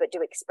dumb, but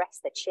do express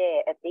the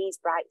cheer of these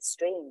bright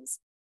streams.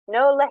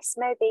 No less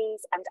may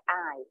these and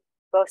I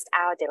boast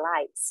our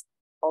delights,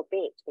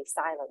 albeit we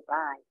silent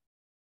lie.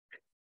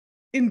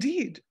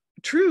 Indeed,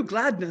 true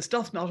gladness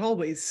doth not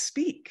always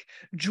speak.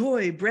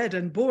 Joy bred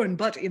and born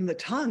but in the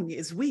tongue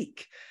is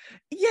weak.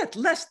 Yet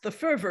lest the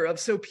fervour of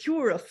so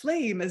pure a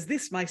flame as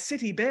this my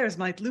city bears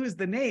might lose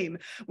the name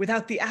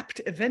without the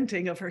apt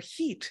eventing of her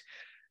heat,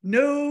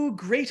 no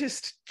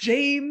greatest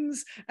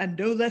James, and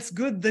no less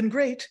good than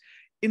great,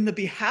 in the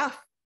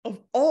behalf of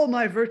all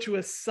my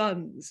virtuous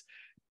sons,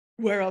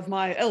 whereof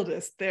my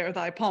eldest there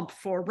thy pomp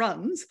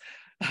foreruns,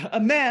 a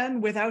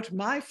man without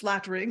my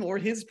flattering or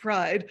his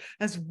pride,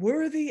 as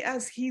worthy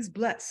as he's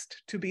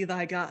blessed to be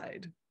thy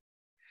guide.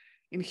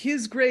 In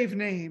his grave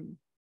name,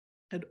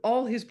 and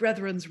all his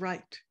brethren's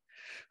right,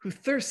 who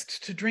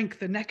thirst to drink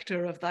the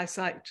nectar of thy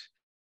sight,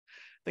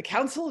 the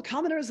council,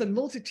 commoners, and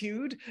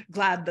multitude,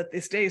 glad that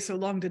this day so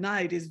long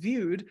denied is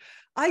viewed,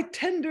 I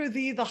tender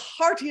thee the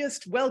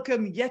heartiest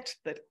welcome yet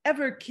that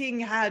ever king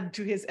had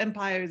to his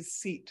empire's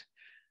seat.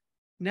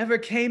 Never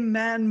came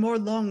man more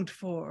longed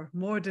for,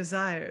 more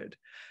desired,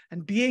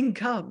 and being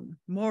come,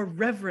 more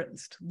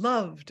reverenced,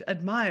 loved,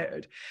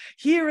 admired.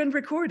 Hear and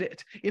record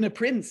it. In a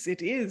prince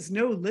it is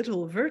no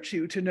little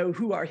virtue to know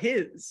who are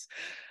his.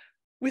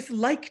 With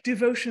like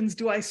devotions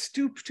do I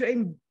stoop to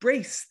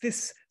embrace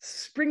this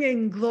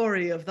springing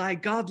glory of thy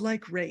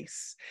godlike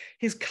race,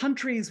 his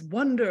country's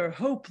wonder,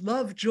 hope,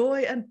 love,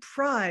 joy, and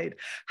pride.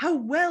 How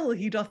well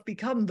he doth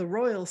become the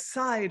royal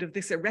side of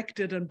this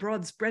erected and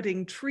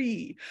broad-spreading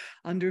tree,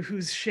 under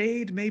whose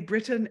shade may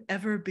Britain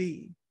ever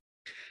be.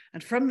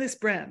 And from this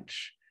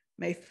branch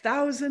may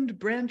 1,000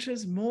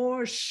 branches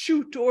more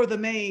shoot o'er the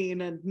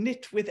main and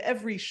knit with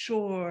every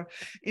shore,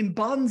 in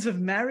bonds of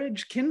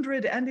marriage,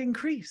 kindred, and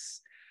increase,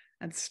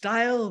 and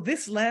style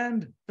this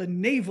land the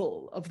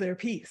navel of their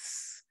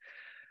peace.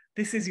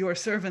 This is your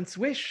servant's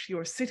wish,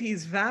 your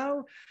city's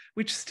vow,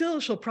 which still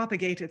shall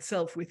propagate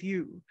itself with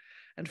you,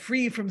 and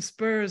free from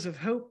spurs of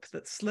hope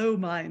that slow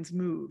minds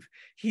move,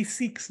 he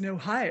seeks no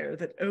higher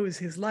that owes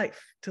his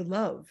life to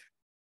love.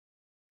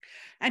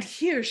 And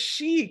here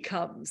she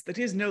comes that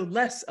is no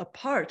less a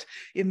part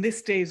in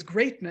this day's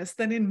greatness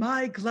than in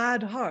my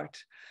glad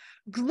heart.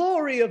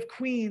 Glory of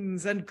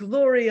queens and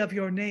glory of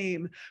your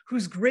name,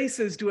 whose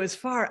graces do as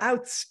far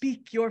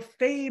outspeak your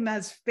fame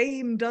as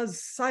fame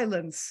does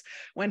silence,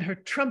 when her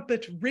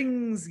trumpet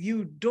rings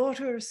you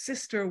daughter,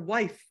 sister,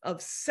 wife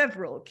of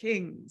several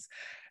kings,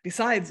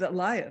 besides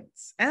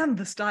alliance and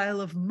the style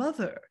of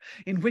mother,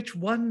 in which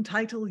one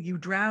title you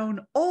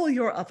drown all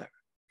your other.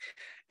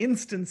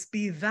 Instance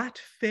be that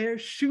fair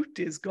shoot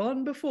is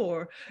gone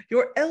before,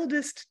 your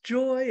eldest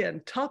joy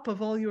and top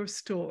of all your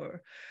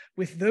store,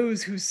 with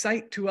those whose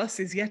sight to us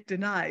is yet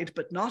denied,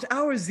 but not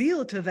our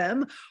zeal to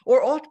them,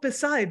 or aught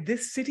beside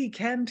this city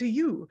can to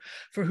you,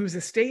 for whose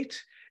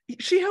estate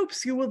she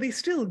hopes you will be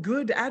still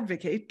good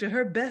advocate to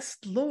her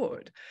best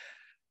lord.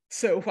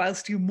 So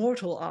whilst you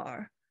mortal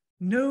are,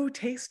 no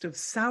taste of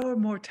sour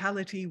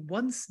mortality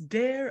once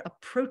dare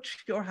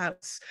approach your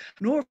house,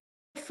 nor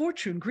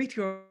fortune greet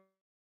your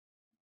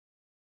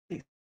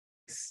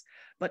face,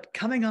 but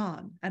coming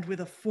on and with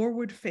a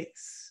forward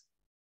face.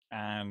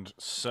 And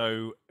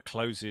so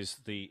closes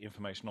the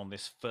information on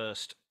this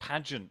first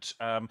pageant.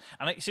 And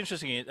it's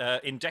interesting,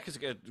 in Dekker's,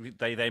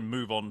 they then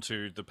move on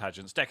to the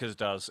pageants. Dekker's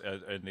does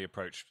in the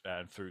approach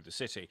through the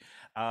city.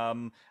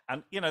 And,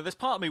 there's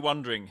part of me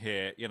wondering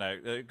here,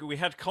 we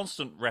had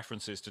constant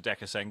references to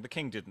Dekker saying the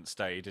king didn't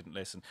stay, he didn't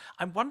listen.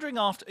 I'm wondering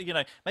after,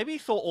 maybe he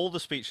thought all the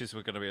speeches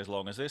were going to be as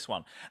long as this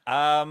one.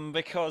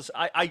 Because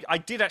I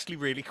did actually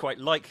really quite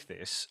like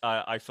this.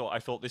 I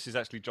thought this is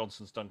actually,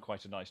 Jonson's done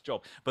quite a nice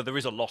job, but there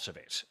is a lot of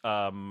it.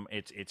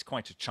 It's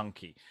quite a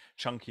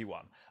chunky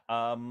one.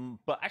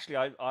 But actually,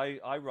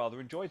 I rather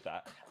enjoyed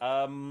that.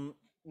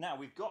 Now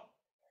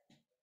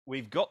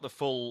we've got the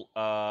full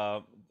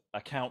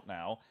account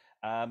now,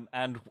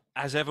 and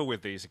as ever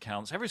with these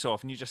accounts, every so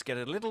often you just get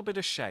a little bit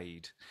of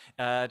shade,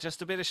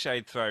 just a bit of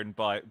shade thrown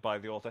by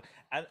the author,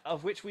 and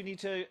of which we need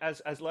to,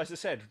 as Liza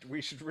said,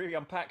 we should really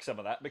unpack some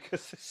of that,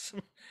 because there's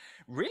some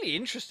really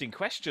interesting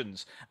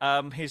questions.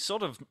 His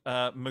sort of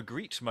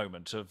Magritte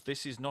moment of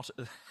this is not.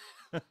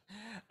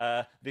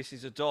 This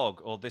is a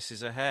dog, or this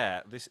is a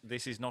hare.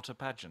 This is not a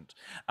pageant.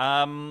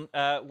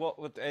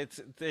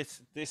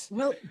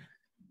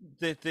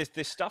 This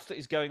stuff that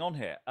is going on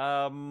here.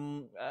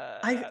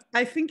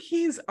 I think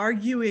he's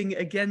arguing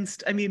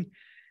against.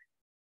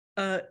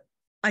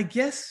 I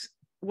guess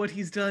what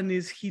he's done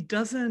is he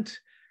doesn't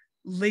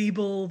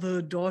label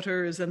the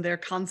daughters and their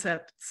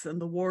concepts and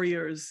the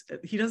warriors.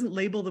 He doesn't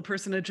label the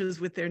personages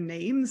with their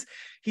names.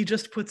 He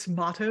just puts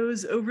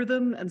mottos over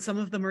them, and some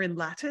of them are in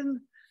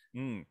Latin.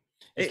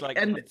 It's like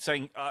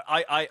saying,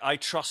 I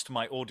trust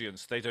my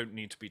audience. They don't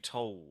need to be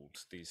told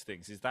these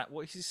things. Is that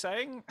what he's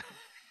saying?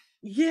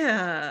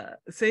 Yeah,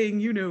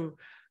 saying, it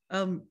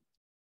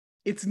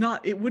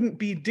wouldn't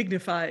be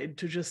dignified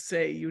to just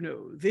say,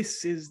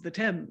 this is the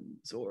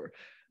Thames, or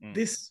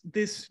this,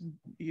 this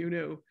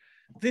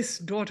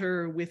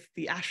daughter with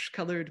the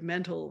ash-colored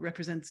mantle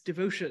represents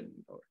devotion.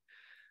 Or,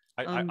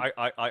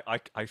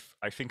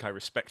 I think I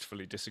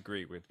respectfully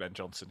disagree with Ben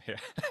Jonson here.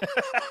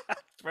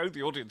 Throw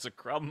the audience a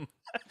crumb.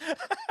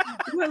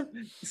 Well,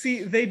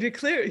 see,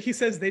 he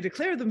says they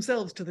declare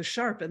themselves to the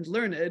sharp and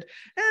learned,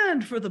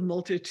 and for the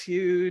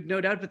multitude,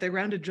 no doubt, but their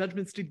rounded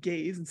judgments did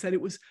gaze and said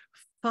it was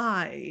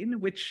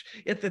fine, which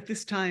at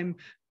this time,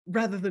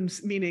 rather than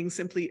meaning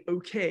simply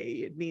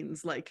okay, it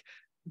means like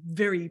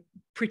very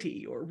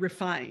pretty or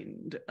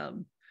refined,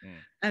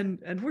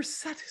 and we're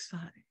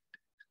satisfied.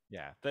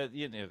 Yeah,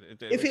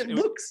 if it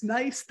looks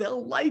nice,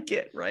 they'll like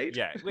it, right?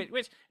 Yeah,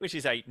 which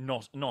is a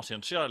not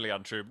entirely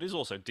untrue, but is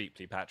also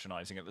deeply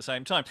patronising at the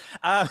same time.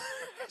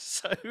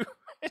 So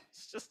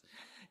it's just,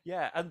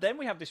 yeah. And then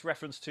we have this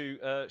reference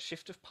to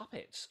shift of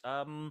puppets.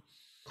 Do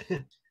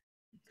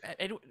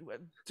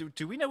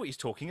we know what he's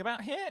talking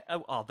about here?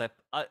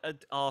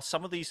 Are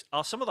some of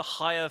the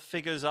higher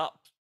figures up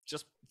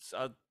just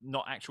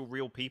not actual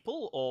real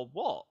people, or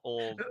what?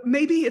 Or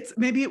maybe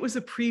it was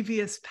a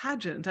previous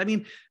pageant. I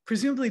mean,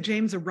 presumably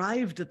James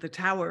arrived at the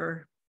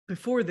Tower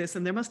before this,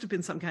 and there must have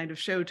been some kind of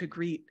show to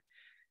greet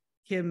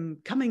him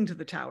coming to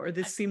the Tower.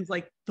 This seems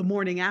like the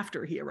morning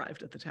after he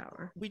arrived at the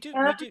Tower. We do.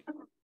 I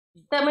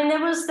mean, there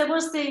was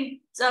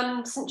the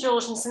St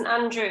George and St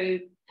Andrew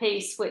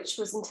piece, which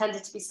was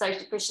intended to be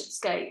staged at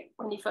Bishopsgate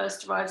when he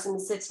first arrives in the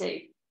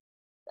city,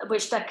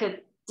 which Dekker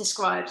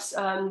describes,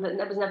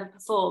 that was never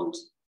performed.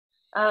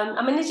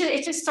 I mean,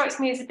 it just strikes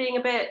me as being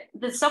a bit,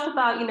 the stuff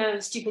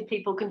about, stupid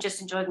people can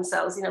just enjoy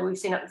themselves. We've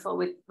seen that before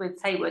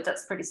with Hayward.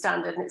 That's pretty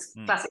standard, and it's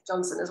classic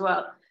Jonson as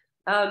well.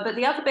 But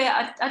the other bit,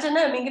 I don't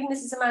know. I mean, given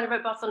this is a man who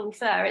wrote Bartholomew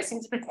Fair, it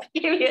seems a bit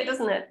peculiar,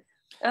 doesn't it?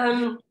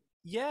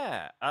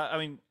 Yeah, I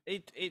mean,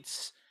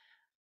 it's.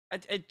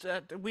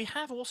 We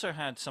have also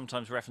had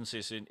sometimes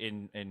references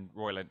in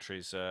royal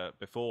entries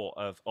before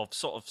of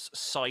sort of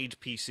side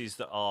pieces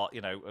that are,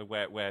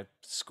 where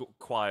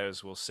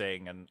choirs will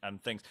sing and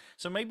things.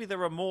 So maybe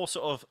there are more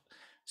sort of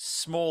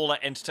smaller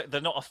they're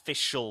not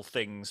official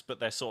things, but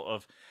they're sort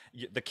of,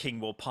 the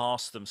king will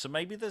pass them. So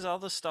maybe there's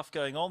other stuff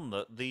going on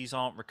that these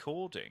aren't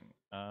recording,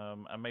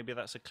 and maybe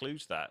that's a clue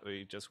to that.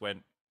 We just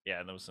went, yeah,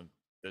 and there's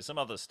some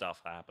other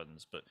stuff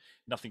happens, but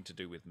nothing to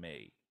do with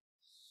me.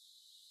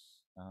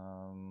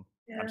 I'm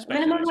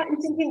right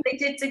in thinking they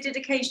did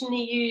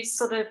occasionally use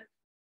sort of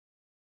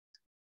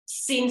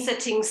scene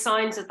setting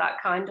signs of that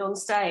kind on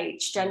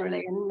stage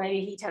generally, and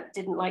maybe he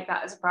didn't like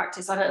that as a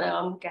practice. I don't know,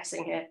 I'm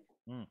guessing here.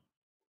 It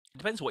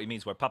depends what he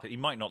means by puppet. He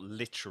might not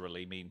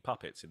literally mean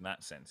puppets in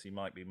that sense. He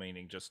might be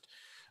meaning just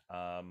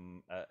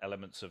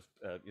elements of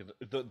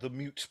the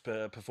mute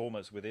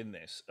performers within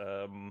this,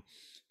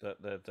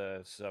 that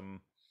there's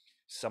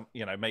some,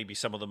 maybe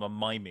some of them are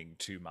miming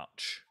too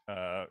much.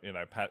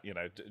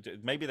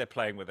 Maybe they're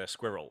playing with their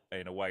squirrel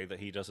in a way that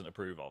he doesn't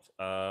approve of,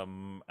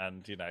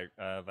 and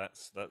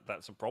that's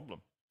a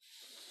problem.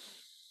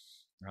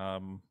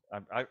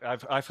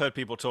 I've heard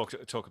people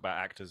talk about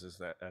actors as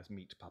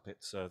meat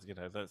puppets.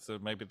 That's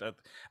maybe that,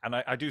 and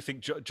I do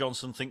think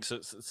Jonson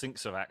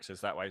thinks of actors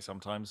that way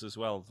sometimes as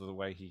well. The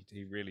way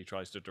he really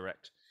tries to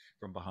direct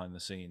from behind the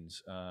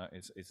scenes,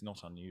 it's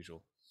not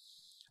unusual.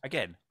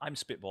 Again, I'm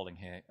spitballing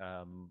here.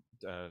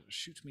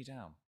 Shoot me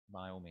down,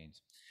 by all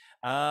means.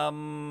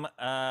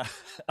 Other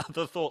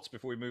thoughts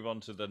before we move on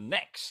to the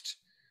next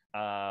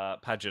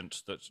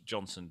pageant that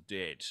Jonson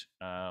did?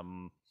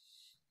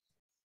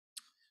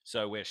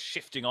 So we're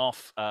shifting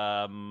off.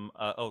 Are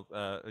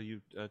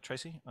you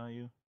Tracey? Are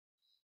you?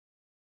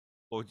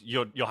 Or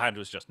your hand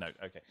was just no.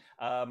 Okay.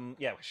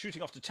 Yeah, we're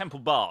shooting off to Temple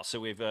Bar. So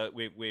we've go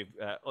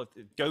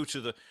to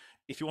the.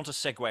 If you want to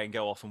segue and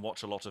go off and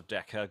watch a lot of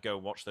Dekker, go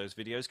watch those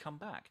videos. Come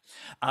back.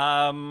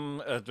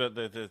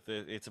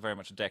 It's very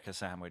much a Dekker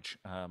sandwich,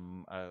 a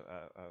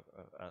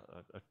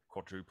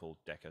quadruple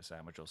Dekker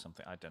sandwich or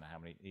something. I don't know how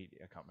many.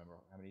 I can't remember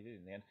how many he did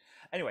in the end.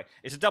 Anyway,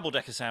 it's a double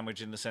Dekker sandwich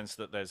in the sense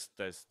that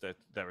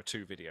there are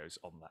two videos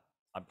on that.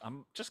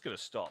 I'm just going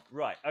to stop.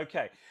 Right.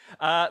 Okay.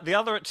 The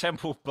other at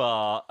Temple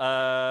Bar.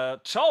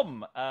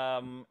 Tom,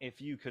 if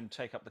you can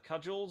take up the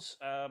cudgels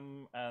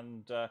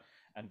and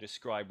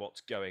describe what's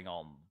going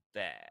on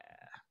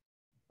there.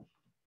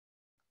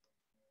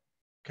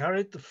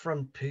 Carried the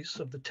front piece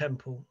of the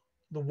temple,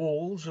 the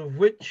walls of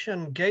which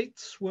and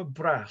gates were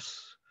brass,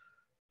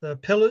 their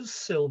pillars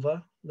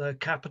silver, their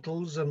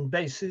capitals and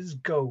bases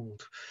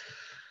gold.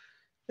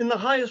 In the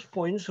highest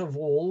point of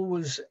all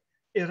was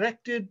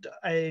erected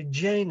a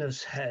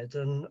Janus head,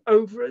 and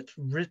over it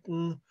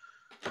written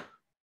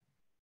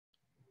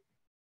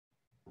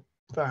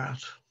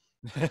that.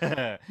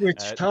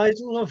 Which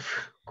title of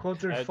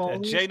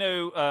Quadriformes?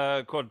 Geno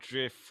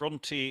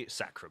Quadrifronti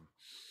Sacrum.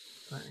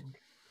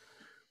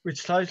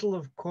 Which title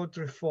of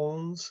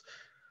Quadriformes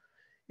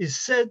is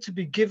said to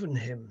be given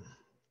him,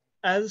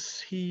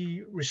 as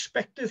he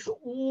respecteth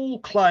all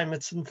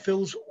climates and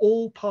fills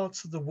all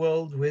parts of the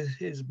world with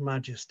his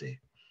majesty.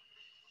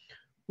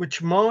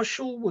 Which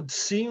Marshall would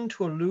seem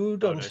to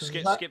allude on to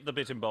that. Skip the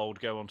bit in bold,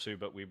 go on to,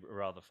 but we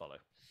rather follow.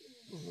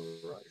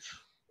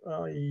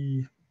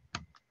 Right.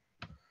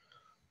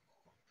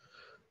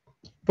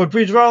 But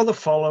we'd rather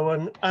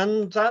follow,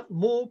 and that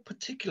more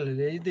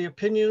particularly the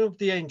opinion of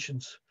the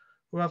ancients,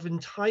 who have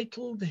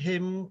entitled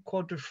him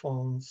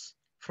Quadriformes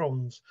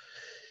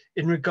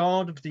in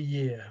regard of the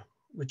year,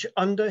 which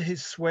under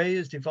his sway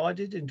is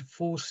divided into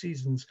 4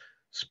 seasons,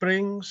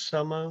 spring,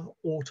 summer,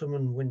 autumn,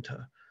 and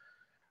winter,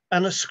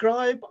 and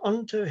ascribe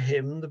unto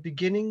him the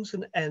beginnings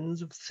and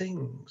ends of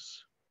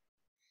things.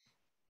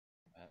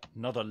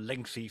 Another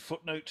lengthy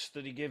footnote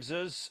that he gives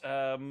us,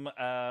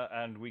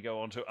 and we go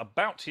on to,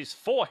 about his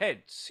 4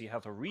 heads he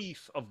hath a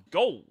wreath of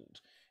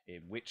gold,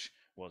 in which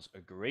was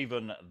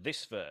graven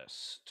this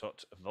verse,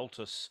 tot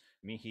vultus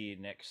mihi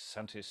nec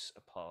santis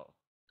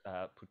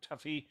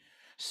putafi,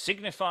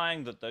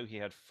 signifying that though he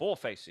had 4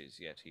 faces,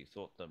 yet he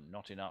thought them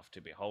not enough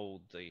to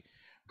behold the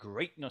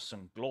greatness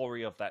and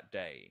glory of that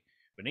day.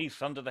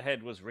 Beneath under the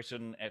head was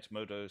written, et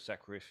modo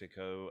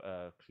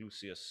sacrifico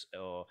clusius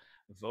or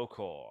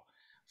vocor.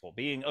 For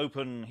being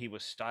open, he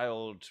was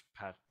styled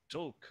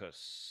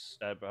Patulcus,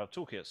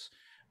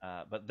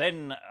 but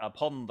then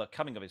upon the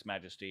coming of his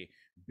majesty,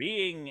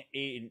 being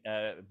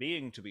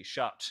to be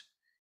shut,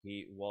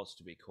 he was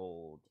to be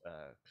called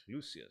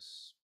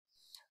Clusius.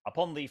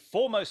 Upon the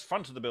foremost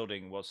front of the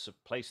building was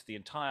placed the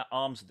entire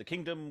arms of the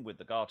kingdom, with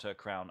the garter,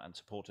 crown, and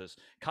supporters,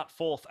 cut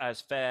forth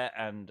as fair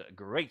and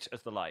great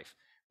as the life,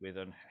 with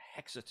an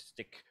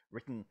hexastick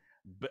written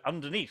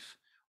underneath,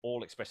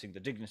 all expressing the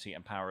dignity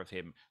and power of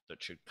him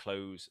that should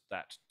close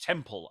that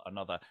temple.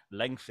 Another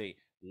lengthy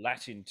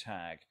Latin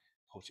tag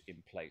put in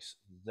place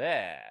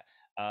there.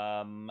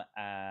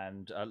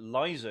 And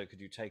Liza, could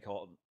you take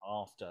on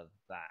after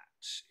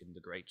that in the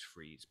Great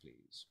Frieze,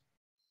 please?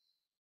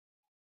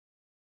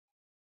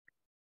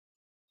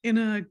 In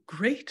a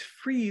great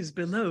frieze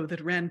below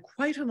that ran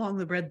quite along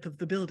the breadth of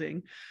the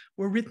building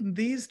were written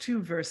these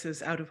 2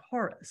 verses out of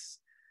Horace.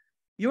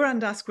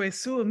 Iurandasque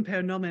suum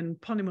per nomen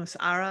ponimus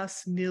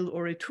aras nil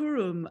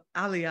oriturum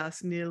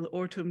alias nil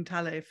ortum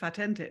tale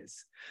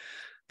fatentes.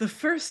 The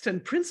first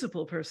and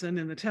principal person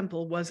in the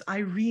temple was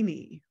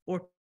Irene,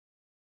 or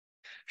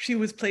she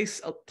was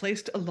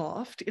placed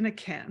aloft in a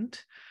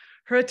cant,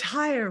 her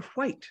attire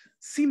white,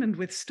 seamed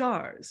with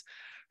stars,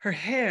 her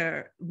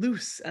hair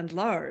loose and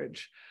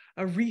large,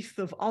 a wreath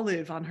of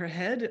olive on her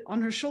head,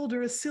 on her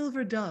shoulder a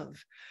silver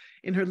dove.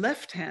 In her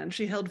left hand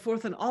she held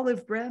forth an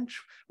olive branch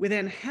with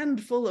an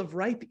handful of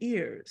ripe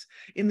ears,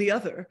 in the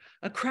other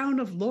a crown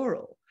of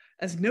laurel,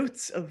 as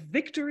notes of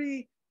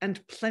victory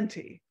and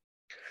plenty.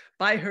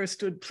 By her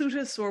stood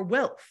Plutus or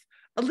Wealth,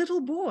 a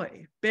little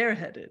boy,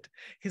 bareheaded,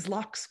 his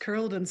locks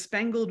curled and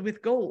spangled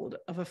with gold,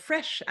 of a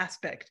fresh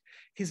aspect,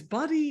 his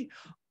body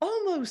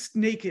almost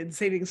naked,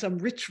 saving some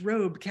rich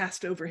robe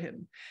cast over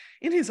him.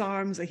 In his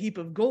arms a heap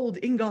of gold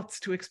ingots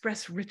to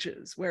express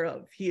riches,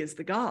 whereof he is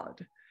the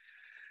god.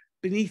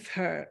 Beneath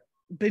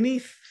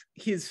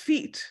his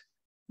feet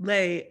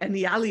lay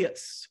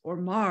Enyalius, or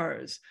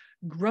Mars,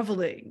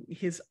 groveling,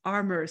 his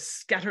armor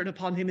scattered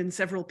upon him in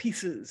several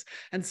pieces,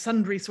 and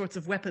sundry sorts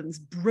of weapons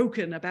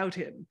broken about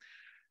him.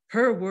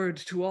 Her word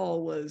to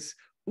all was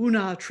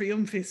una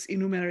triumphis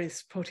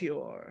innumeris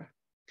potior,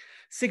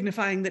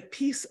 signifying that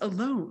peace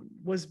alone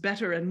was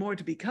better and more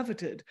to be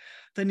coveted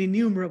than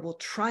innumerable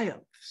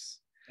triumphs.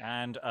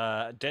 And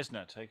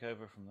Desna, take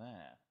over from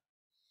there.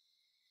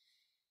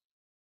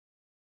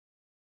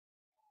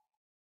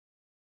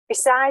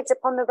 Besides,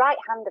 upon the right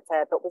hand of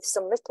her, but with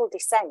some little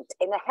descent,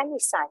 in a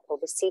hemicycle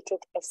was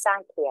seated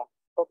Asypia,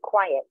 or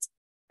Quiet,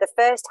 the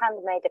first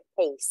handmaid of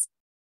peace,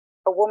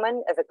 a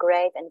woman of a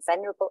grave and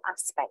venerable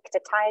aspect,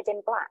 attired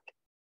in black.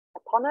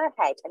 Upon her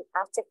head an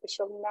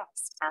artificial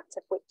nest, out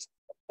of which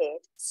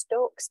appeared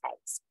storks'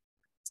 heads,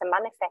 to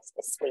manifest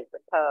a sweet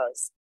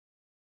repose.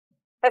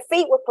 Her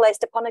feet were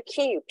placed upon a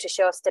cube to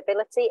show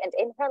stability, and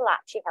in her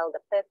lap she held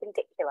a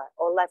perpendicular,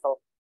 or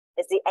level,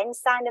 as the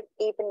ensign of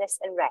evenness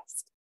and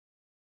rest.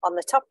 On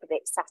the top of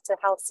it sat a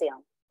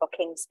halcyon, or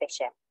king's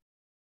fisher.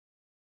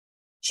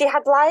 She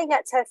had lying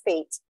at her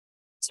feet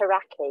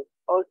Tragi,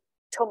 or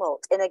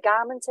tumult, in a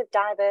garment of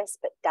diverse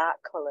but dark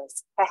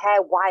colours, her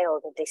hair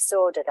wild and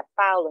disordered, a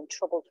foul and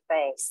troubled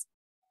face.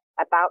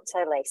 About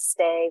her lay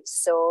staves,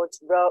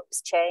 swords,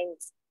 ropes,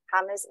 chains,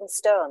 hammers and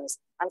stones,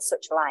 and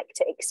such like,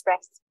 to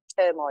express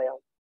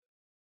turmoil.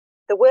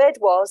 The word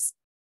was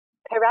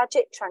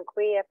peragit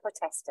tranquilla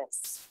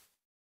potestas,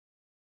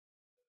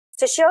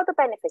 to show the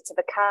benefit of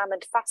a calm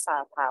and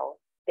facile power,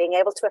 being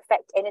able to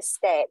effect in a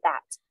state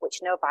that which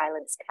no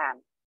violence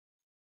can.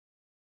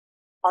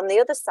 On the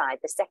other side,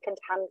 the second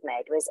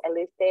handmaid was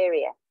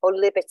Eleutheria, or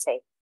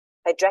Liberty,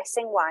 her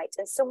dressing white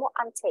and somewhat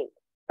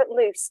antique, but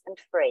loose and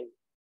free,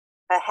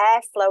 her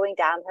hair flowing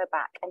down her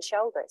back and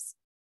shoulders.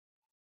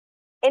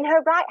 In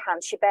her right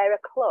hand she bare a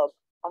club,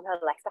 on her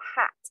left a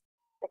hat,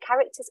 the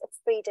characters of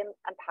freedom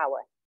and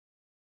power.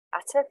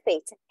 At her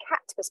feet a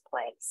cat was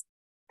placed,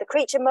 the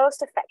creature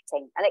most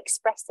affecting and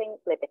expressing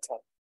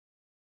liberty.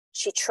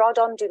 She trod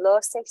on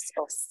doulosis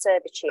or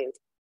servitude,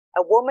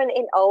 a woman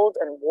in old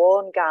and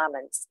worn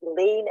garments,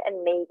 lean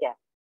and meagre,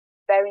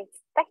 bearing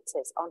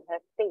fetters on her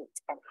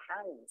feet and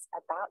hands,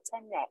 about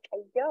her neck a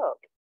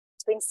yoke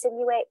to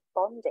insinuate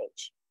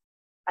bondage,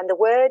 and the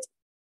word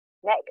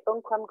nec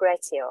unquam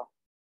gratio,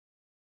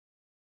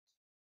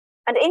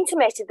 and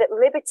intimated that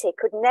liberty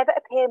could never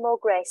appear more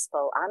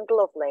graceful and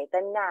lovely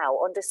than now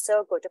under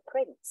so good a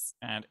prince.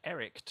 And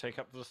Eric, take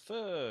up the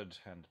third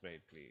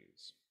handmaid,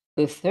 please.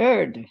 The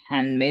third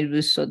handmaid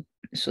was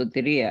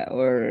Soteria,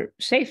 or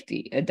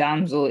safety, a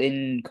damsel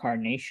in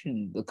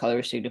carnation, the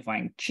color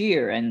signifying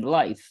cheer and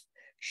life.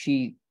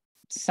 She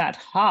sat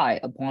high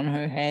upon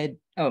her head.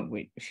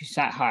 She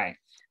sat high.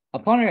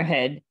 Upon her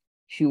head,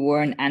 she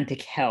wore an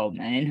antique helm,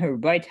 and in her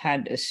right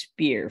hand a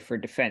spear for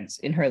defense.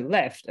 In her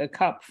left, a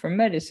cup for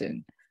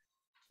medicine.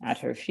 At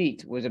her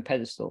feet was a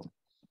pedestal,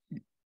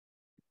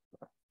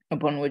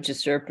 upon which a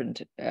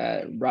serpent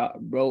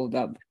rolled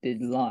up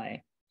did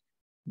lie.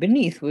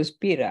 Beneath was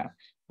Pira,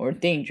 or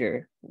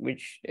danger,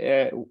 which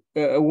a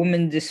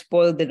woman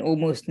despoiled and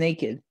almost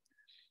naked.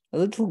 A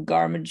little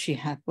garment she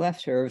hath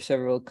left her of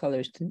several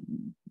colours to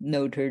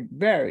note her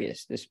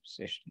various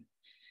disposition.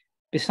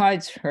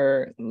 Besides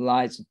her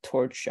lies a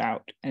torch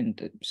out and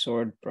a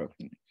sword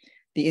broken,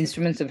 the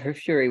instruments of her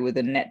fury with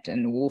a net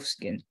and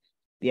wolfskin,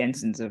 the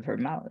ensigns of her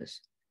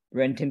malice,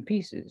 rent in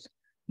pieces.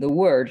 The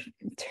word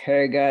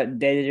terga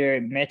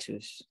dedere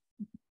metus,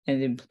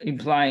 and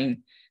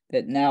implying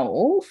that now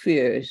all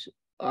fears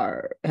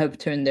have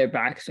turned their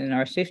backs, and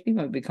our safety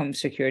might become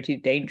security,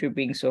 danger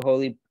being so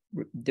wholly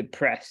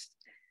depressed,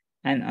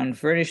 and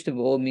unfurnished of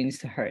all means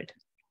to hurt.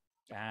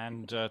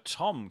 And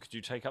Tom, could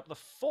you take up the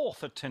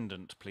fourth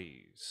attendant,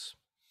 please?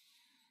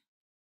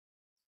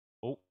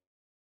 Oh,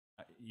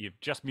 you've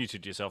just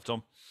muted yourself,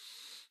 Tom.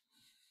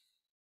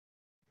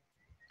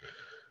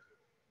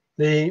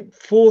 The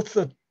fourth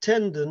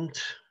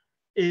attendant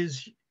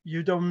is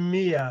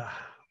Eudomia,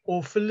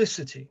 or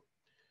Felicity,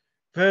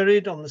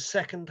 varied on the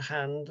second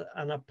hand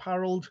and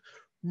apparelled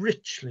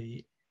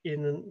richly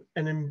in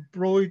an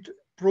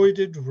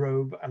embroidered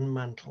robe and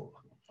mantle,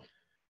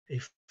 a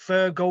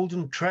fair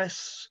golden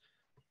tress.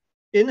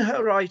 In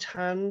her right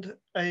hand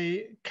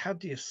a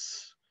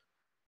caduceus,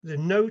 the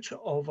note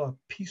of a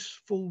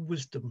peaceful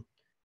wisdom.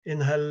 In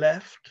her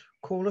left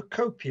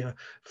cornucopia,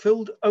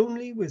 filled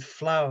only with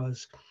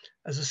flowers,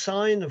 as a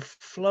sign of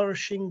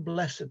flourishing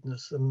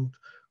blessedness, and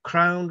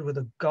crowned with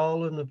a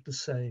garland of the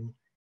same.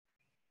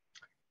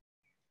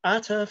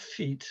 At her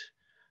feet,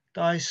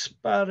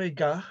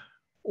 Dispariga,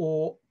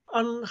 or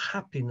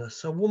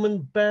unhappiness, a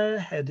woman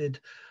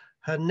bareheaded,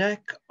 her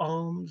neck,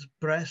 arms,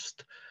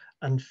 breast,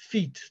 and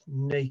feet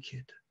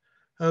naked,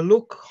 her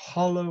look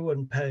hollow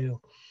and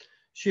pale.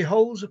 She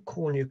holds a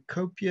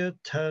cornucopia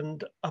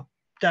turned up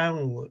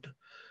downward,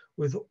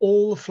 with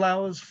all the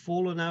flowers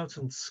fallen out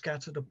and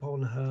scattered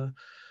upon her.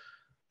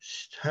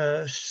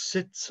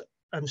 Sits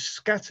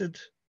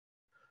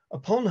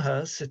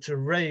a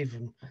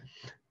raven,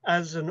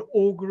 as an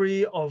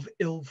augury of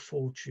ill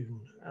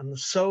fortune, and the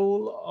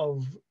soul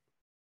of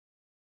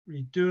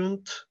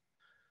redount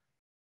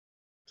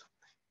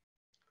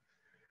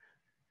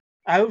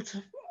out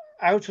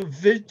of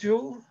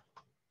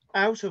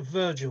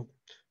Virgil,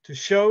 to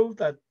show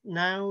that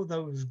now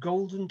those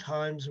golden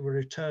times were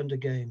returned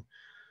again,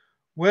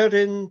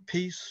 wherein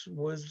peace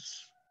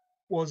was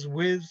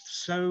with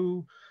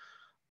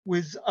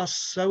us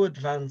so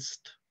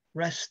advanced,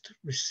 rest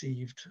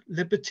received,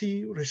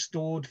 liberty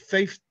restored,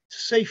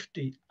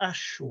 safety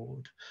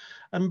assured,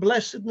 and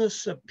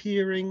blessedness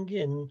appearing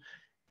in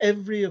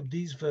every of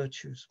these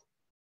virtues,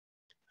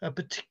 a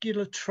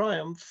particular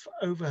triumph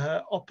over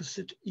her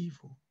opposite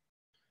evil.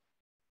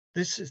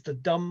 This is the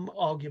dumb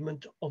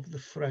argument of the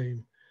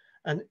frame,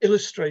 and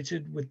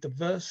illustrated with the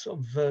verse of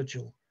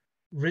Virgil,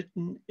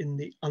 written in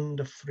the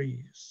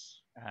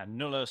underfrieze.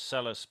 Nulla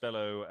salus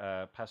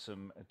bello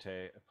passum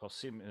te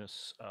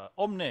possimus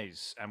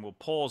omnes, and we'll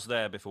pause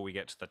there before we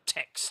get to the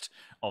text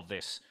of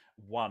this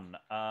one.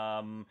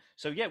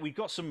 So yeah, we've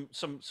got some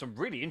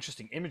really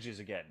interesting images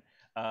again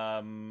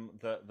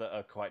that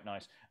are quite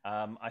nice.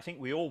 I think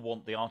we all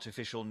want the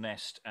artificial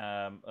nest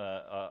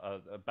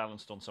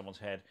balanced on someone's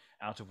head,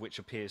 out of which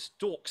appear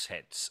storks'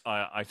 heads.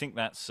 I think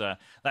that's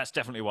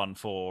definitely one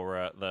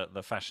for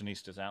the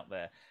fashionistas out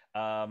there.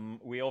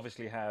 We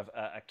obviously have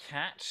a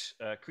cat,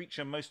 a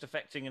creature most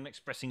affecting and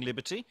expressing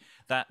liberty.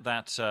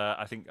 That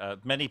I think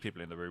many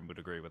people in the room would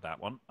agree with that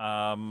one.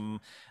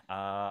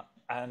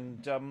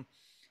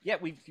 Yeah,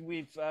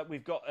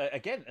 we've got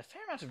again a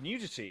fair amount of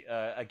nudity.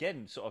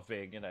 Again, sort of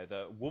being,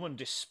 the woman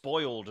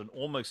despoiled and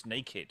almost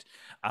naked.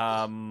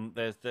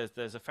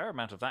 There's a fair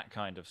amount of that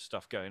kind of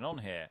stuff going on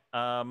here.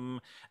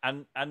 And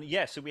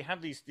yeah, so we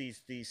have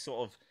these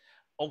sort of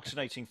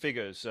alternating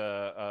figures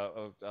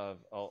of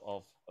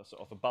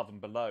sort of above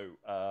and below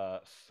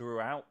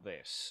throughout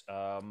this.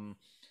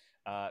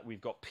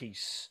 We've got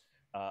peace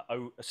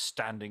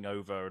standing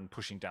over and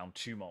pushing down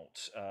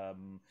tumult,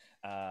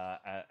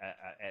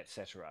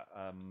 etc.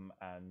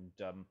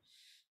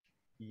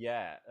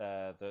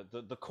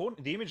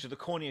 The image of the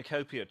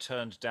cornucopia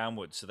turned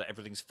downwards so that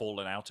everything's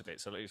fallen out of it.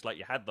 So it's like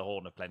you had the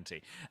horn of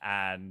plenty,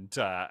 and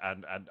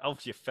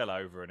off you fell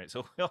over, and it's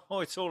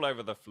all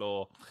over the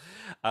floor.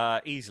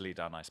 Easily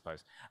done, I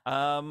suppose.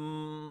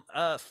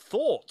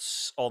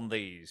 Thoughts on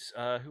these?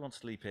 Who wants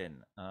to leap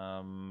in?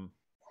 Tom.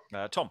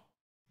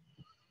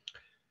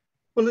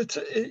 Well,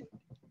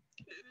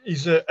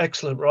 he's an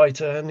excellent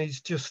writer, and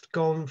he's just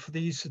gone for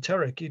the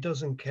esoteric. He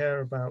doesn't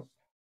care about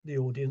the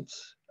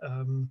audience.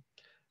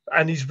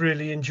 And he's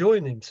really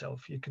enjoying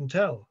himself, you can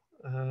tell.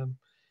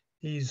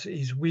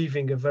 He's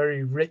weaving a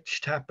very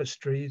rich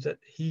tapestry that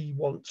he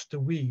wants to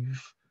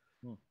weave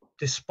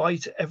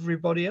despite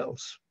everybody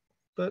else.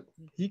 But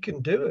he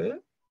can do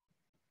it.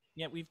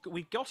 Yeah,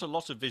 we've got a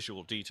lot of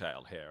visual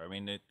detail here. I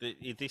mean,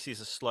 this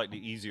is a slightly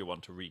easier one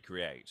to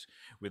recreate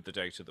with the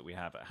data that we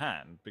have at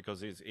hand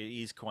because it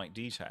is quite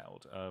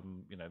detailed.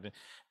 You know,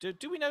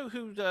 do we know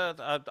who?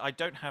 I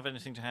don't have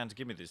anything to hand to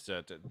give me this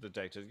the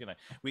data. You know,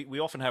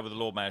 we often have with the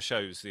Lord Mayor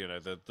shows. You know,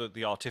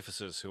 the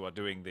artificers who are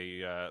doing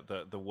the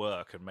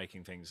work and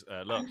making things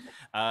look.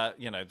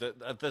 You know,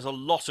 there's a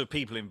lot of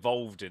people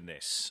involved in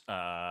this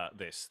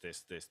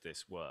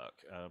this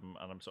work, and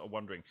I'm sort of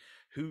wondering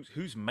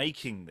who's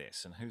making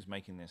this and who's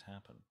making this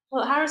happen.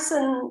 Well,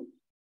 Harrison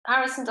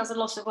does a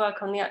lot of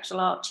work on the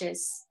actual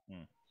arches,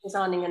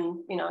 designing and,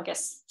 you know, I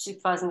guess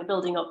supervising the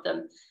building of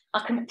them. I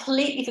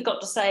completely forgot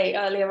to say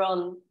earlier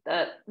on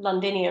that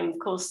Londinium, of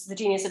course, the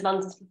Genius of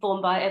London is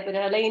performed by Edward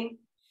Erlene,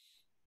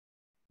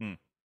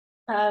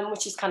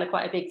 which is kind of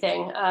quite a big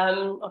thing,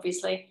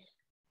 obviously.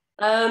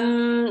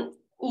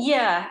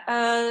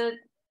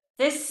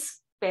 This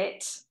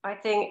bit, I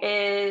think,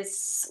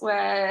 is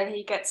where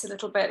he gets a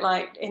little bit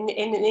like, in the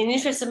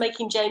interest of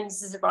making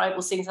James's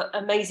arrival seem an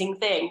amazing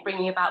thing,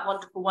 bringing about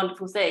wonderful,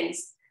 wonderful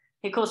things,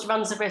 he of course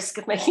runs the risk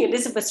of making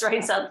Elizabeth's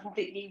reign sound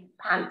completely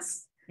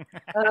pants.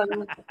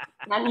 And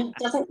he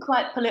doesn't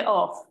quite pull it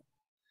off,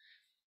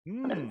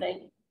 I don't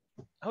think.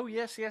 Oh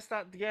yes,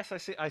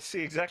 I see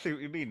exactly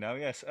what you mean now.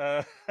 Yes.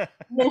 And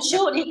then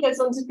shortly he goes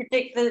on to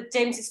predict that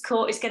James's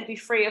court is going to be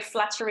free of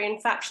flattery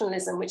and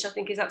factionalism, which I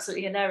think is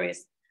absolutely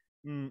hilarious.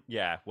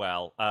 Yeah,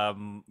 well,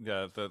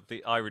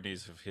 the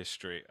ironies of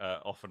history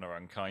often are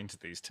unkind to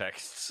these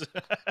texts.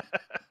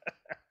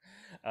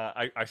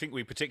 I think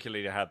we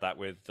particularly had that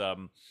with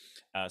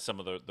some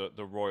of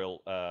the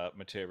royal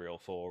material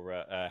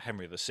for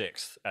Henry VI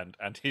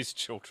and his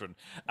children.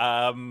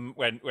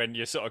 When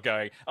you're sort of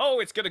going, oh,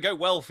 it's going to go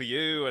well for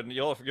you, and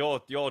your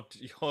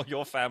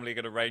family are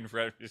going to reign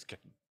forever.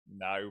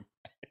 No,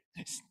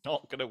 it's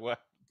not going to work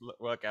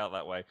out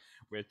that way.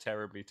 We're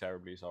terribly,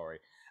 terribly sorry.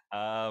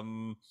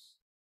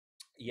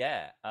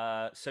 Yes,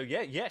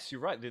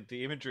 you're right.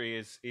 The imagery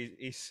is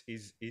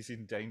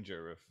in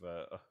danger of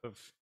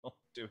not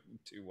doing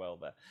too well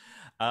there.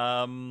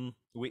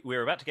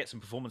 We're about to get some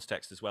performance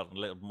text as well, and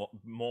a little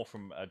more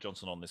from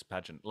Jonson on this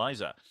pageant.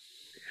 Liza.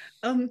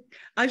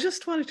 I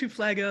just wanted to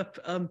flag up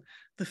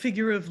the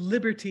figure of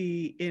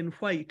Liberty in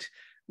white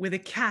with a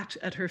cat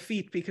at her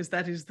feet, because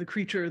that is the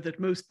creature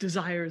that most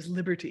desires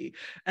liberty,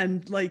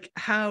 and like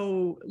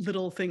how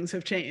little things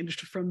have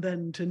changed from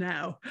then to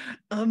now.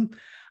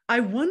 I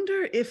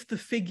wonder if the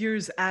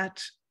figures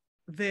at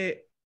the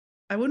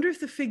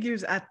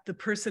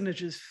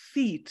personage's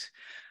feet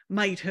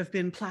might have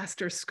been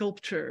plaster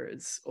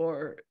sculptures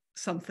or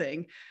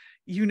something,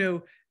 you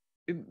know,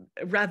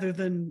 rather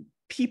than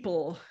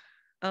people.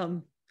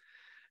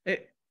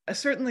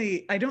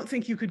 Certainly, I don't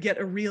think you could get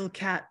a real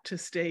cat to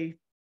stay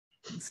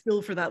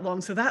still for that long.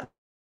 So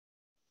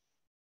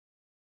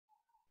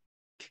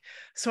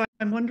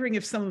I'm wondering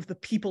if some of the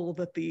people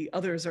that the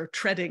others are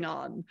treading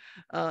on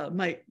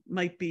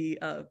might be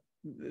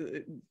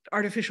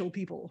artificial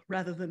people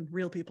rather than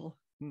real people.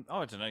 Oh,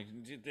 I don't know.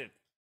 You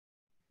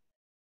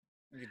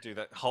could do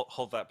that.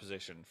 Hold that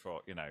position for,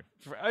 you know,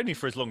 only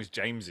for as long as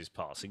James is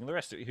passing. The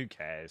rest of it, who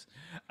cares?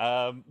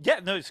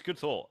 It's a good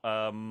thought.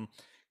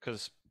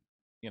 Because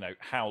you know,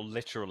 how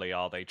literally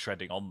are they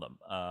treading on them?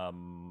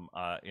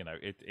 You know,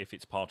 if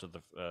it's part of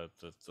the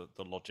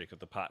logic of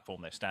the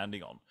platform they're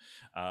standing on,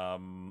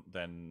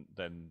 then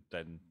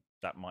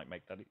that might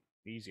make that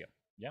easier.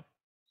 Yeah.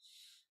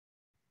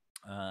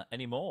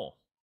 Any more?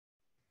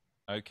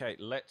 Okay,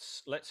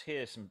 let's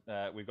hear some.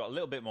 We've got a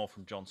little bit more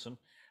from Jonson.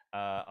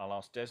 I'll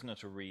ask Desna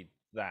to read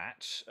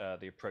that,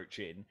 the approach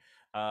in.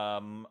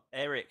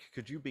 Eric,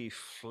 could you be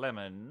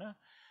Fleming?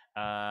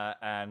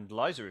 And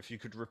Liza, if you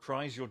could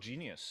reprise your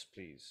genius,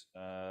 please,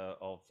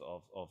 of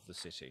the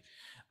city,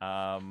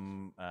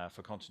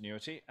 for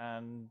continuity,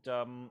 and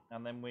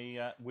then we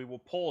will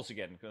pause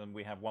again, and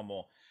we have one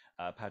more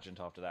pageant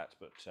after that,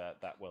 but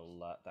that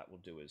will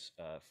do us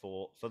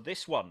for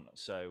this one.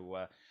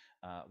 So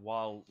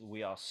while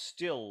we are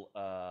still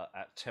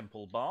at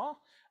Temple Bar,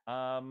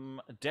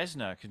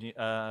 Desna, can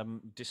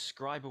you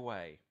describe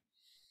away?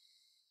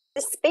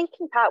 The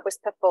speaking part was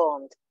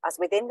performed as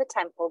within the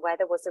temple where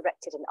there was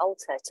erected an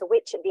altar to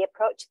which at the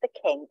approach of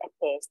the king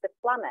appears the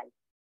flamen,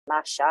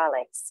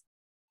 Marshalis,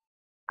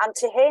 and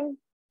to him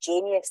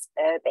Genius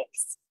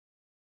Urbis.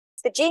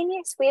 The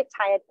genius we have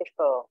tired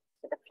before,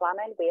 to the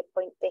flamen we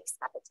appoint this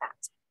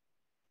habitat.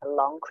 A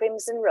long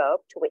crimson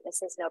robe to witness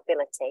his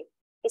nobility,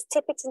 his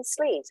tippet and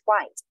sleeves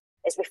white,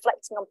 as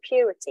reflecting on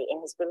purity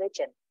in his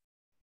religion.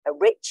 A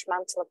rich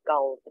mantle of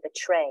gold with a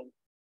train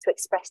to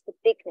express the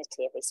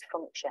dignity of his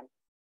function.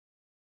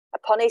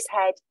 Upon his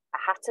head,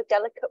 a hat of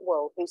delicate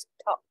wool whose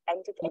top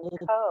ended in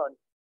a cone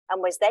and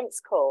was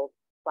thence called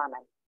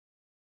flamen.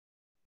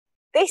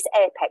 This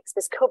apex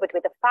was covered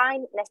with a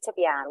fine net of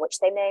yarn which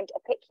they named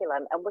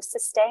apiculum and was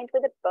sustained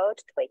with a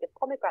bowed twig of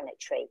pomegranate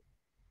tree.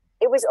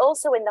 It was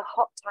also in the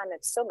hot time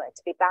of summer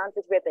to be bound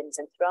with ribbons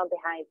and thrown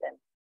behind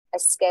them,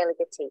 as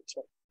Scaliger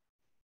teaches.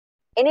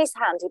 In his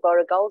hand he bore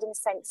a golden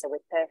censer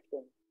with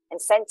perfume, and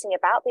scenting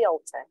about the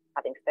altar,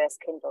 having first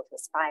kindled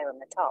his fire on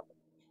the top,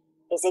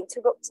 is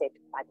interrupted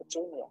by the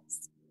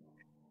genius.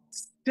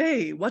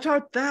 Stay, what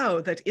art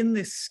thou that in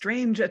this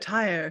strange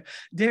attire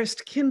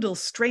darest kindle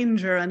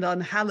stranger and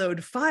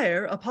unhallowed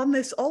fire upon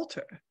this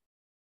altar?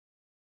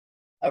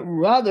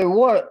 Rather,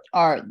 what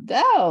art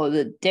thou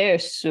that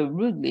darest so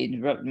rudely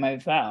interrupt my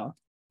vow?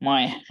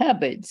 My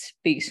habit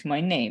speaks my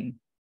name.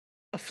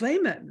 A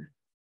flamen?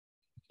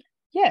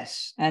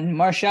 Yes, and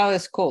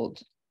Marshalis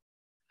cold.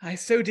 I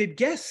so did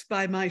guess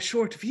by my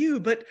short view,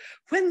 but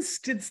whence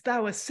didst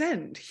thou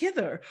ascend,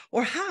 hither,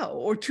 or how,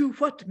 or to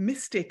what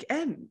mystic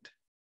end?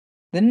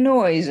 The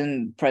noise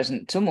and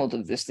present tumult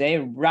of this day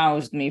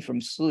roused me from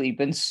sleep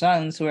and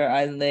silence where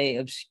I lay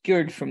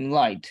obscured from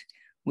light,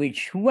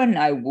 which when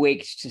I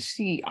waked to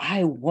see,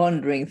 I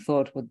wondering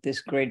thought what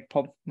this great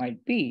pomp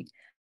might be.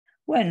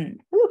 When,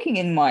 looking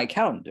in my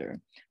calendar,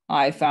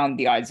 I found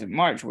the Ides of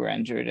March were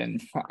entered,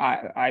 and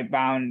I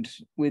bound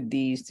with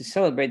these to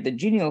celebrate the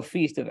genial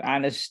feast of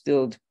Annus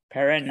stilled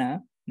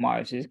Perenna,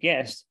 Mars's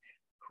guest,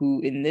 who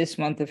in this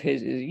month of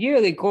his is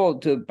yearly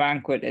called to a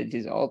banquet at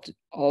his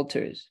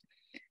altars,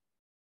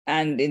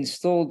 and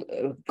installed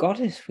a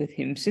goddess with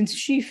him, since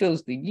she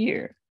fills the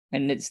year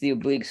and knits the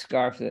oblique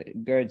scarf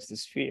that girds the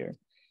sphere,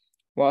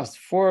 whilst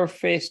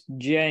four-faced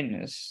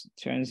Janus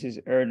turns his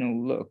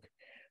urnal look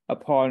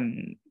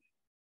upon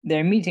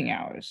their meeting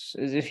hours,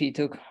 as if he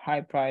took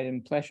high pride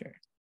and pleasure.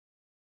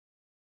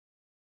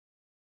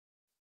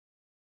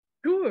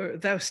 Sure,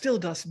 thou still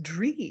dost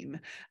dream,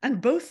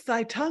 and both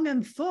thy tongue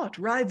and thought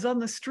rides on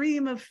the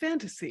stream of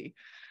fantasy.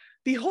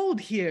 Behold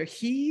here,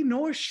 he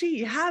nor she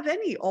have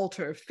any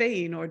altar,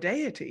 fane, or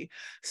deity.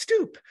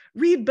 Stoop,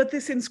 read but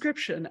this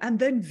inscription, and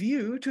then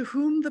view to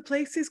whom the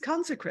place is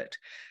consecrate.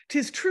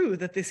 'Tis true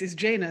that this is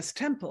Janus'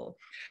 temple,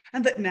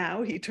 and that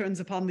now he turns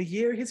upon the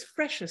year his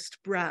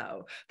freshest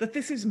brow, that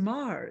this is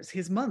Mars,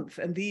 his month,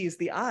 and these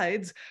the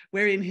Ides,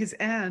 wherein his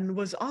Anne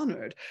was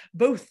honored.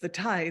 Both the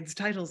tides,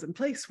 titles, and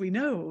place we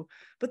know,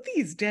 but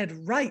these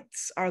dead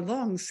rites are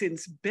long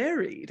since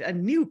buried,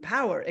 and new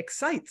power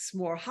excites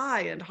more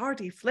high and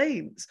hearty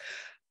flames.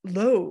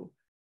 Lo,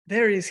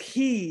 there is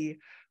he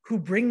who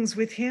brings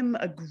with him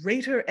a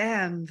greater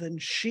Anne than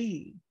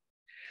she,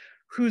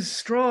 whose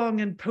strong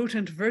and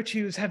potent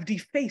virtues have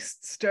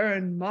defaced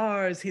stern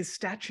Mars his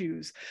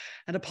statues,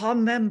 and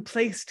upon them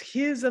placed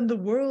his and the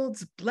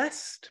world's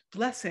blessed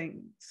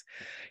blessings.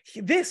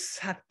 This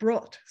hath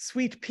brought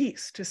sweet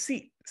peace to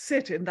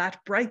sit in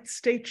that bright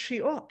state she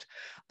ought,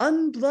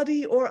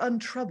 unbloody or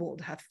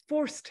untroubled, hath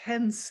forced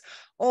hence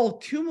all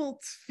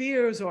tumults,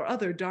 fears, or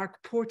other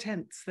dark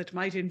portents that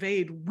might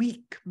invade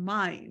weak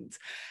minds,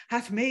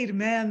 hath made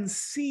man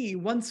see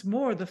once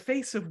more the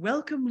face of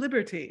welcome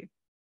liberty,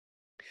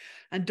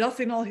 and doth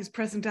in all his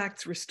present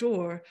acts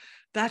restore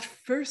that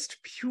first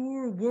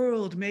pure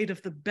world made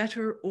of the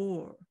better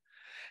ore.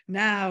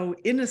 Now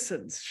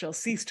innocence shall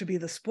cease to be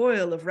the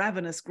spoil of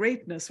ravenous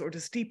greatness, or to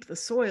steep the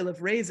soil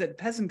of raised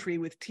peasantry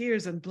with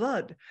tears and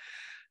blood.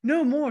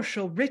 No more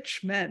shall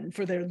rich men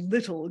for their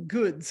little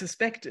good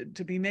suspected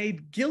to be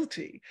made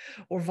guilty,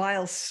 or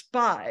vile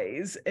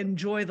spies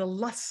enjoy the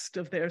lust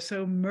of their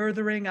so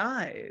murthering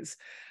eyes.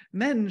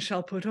 Men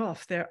shall put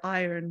off their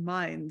iron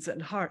minds and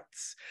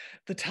hearts.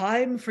 The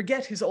time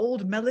forget his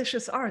old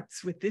malicious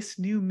arts with this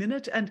new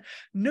minute, and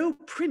no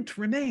print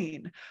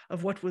remain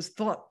of what was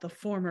thought the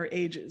former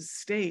age's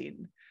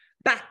stain.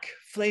 Back,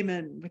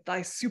 flamen, with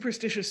thy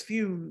superstitious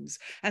fumes,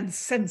 and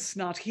sense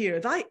not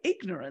here. Thy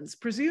ignorance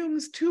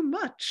presumes too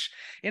much,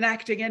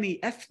 enacting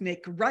any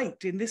ethnic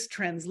rite in this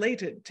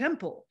translated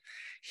temple.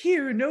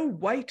 Here no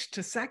wight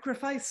to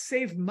sacrifice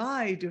save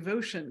my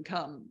devotion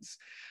comes,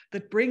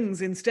 that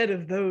brings instead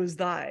of those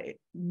thy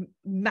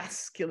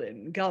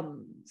masculine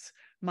gums,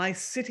 my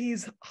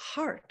city's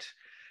heart,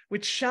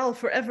 which shall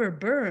forever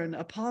burn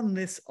upon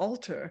this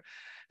altar,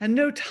 and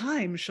no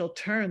time shall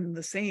turn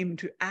the same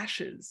to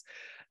ashes.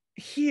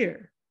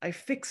 Here I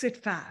fix it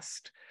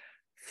fast,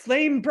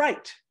 flame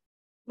bright,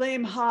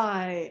 Flame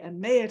high, and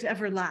may it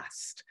ever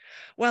last,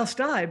 whilst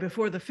I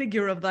before the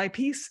figure of thy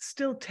peace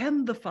still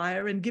tend the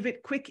fire and give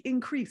it quick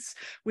increase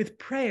with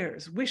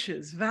prayers,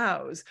 wishes,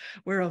 vows,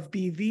 whereof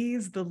be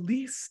these the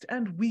least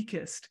and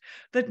weakest,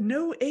 that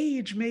no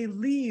age may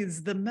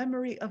leese the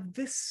memory of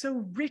this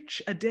so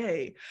rich a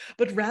day,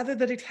 but rather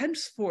that it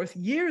henceforth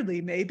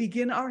yearly may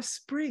begin our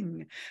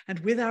spring, and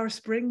with our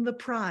spring the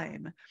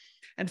prime,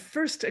 and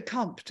first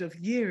accompt of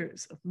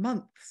years, of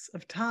months,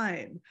 of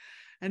time.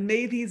 And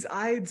may these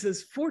ides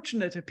as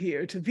fortunate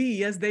appear to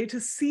thee as they to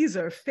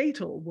Caesar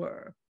fatal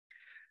were.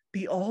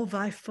 Be all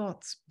thy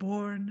thoughts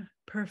born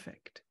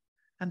perfect,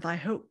 and thy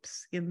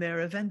hopes in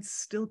their events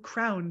still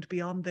crowned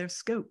beyond their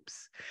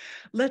scopes.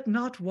 Let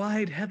not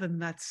wide heaven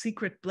that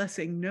secret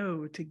blessing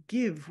know to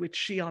give which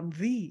she on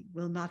thee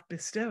will not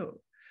bestow.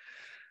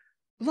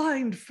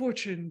 Blind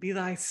fortune be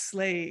thy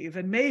slave,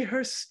 and may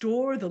her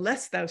store, the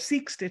less thou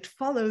seek'st it,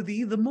 follow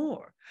thee the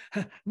more.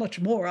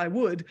 Much more I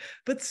would,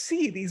 but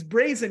see these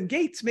brazen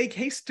gates make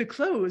haste to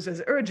close,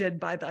 as urged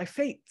by thy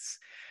fates.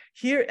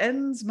 Here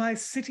ends my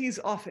city's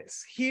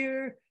office,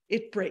 here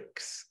it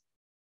breaks.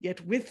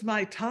 Yet with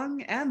my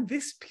tongue and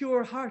this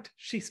pure heart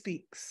she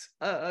speaks,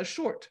 a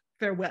short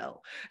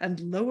farewell, and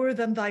lower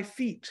than thy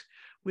feet,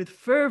 with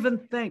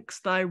fervent thanks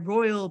thy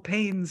royal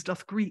pains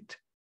doth greet.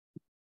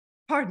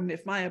 Pardon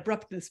if my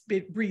abruptness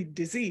breed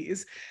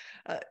disease.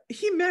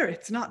 He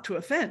merits not to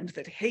offend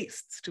that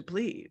hastes to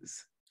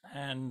please.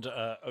 And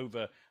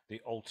over the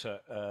altar,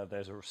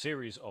 there's a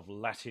series of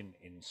Latin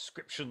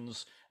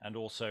inscriptions, and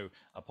also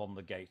upon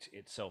the gate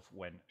itself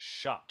when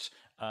shut.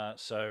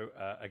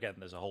 Again,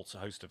 there's a whole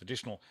host of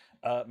additional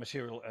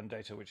material and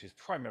data, which is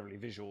primarily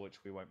visual,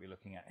 which we won't be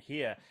looking at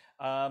here.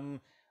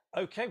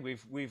 Okay,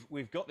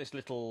 we've got this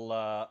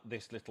little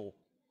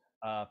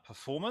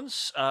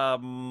performance.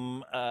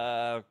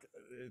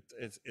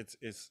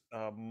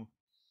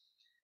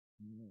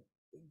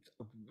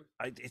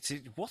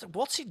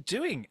 What's he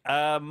doing?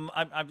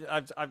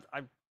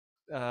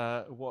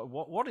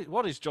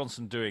 What is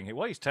Jonson doing here?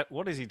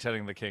 What is he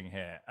telling the king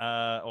here?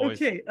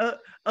 Okay,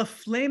 a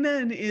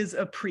flamen is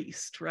a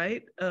priest,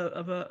 right?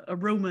 Of a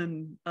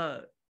Roman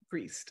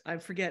priest. I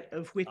forget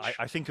of which.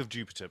 I think of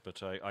Jupiter,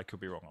 but I could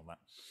be wrong on that.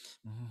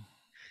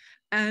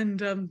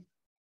 And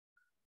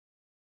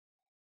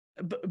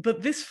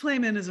but this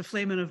flamen is a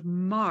flamen of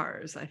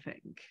Mars, I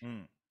think.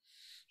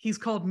 He's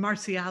called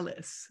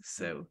Martialis.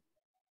 So,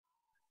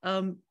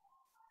 and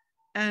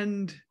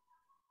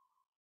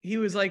he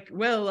was like,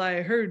 well,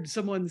 I heard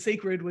someone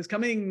sacred was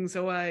coming,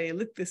 so I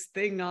lit this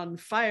thing on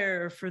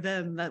fire for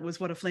them. That was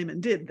what a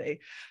flamen did.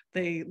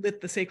 They lit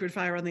the sacred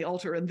fire on the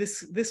altar. And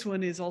this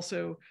one is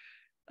also,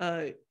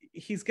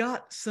 he's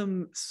got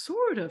some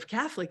sort of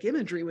Catholic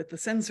imagery with the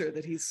censer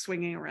that he's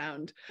swinging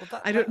around.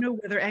 Well, I don't know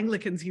whether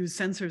Anglicans use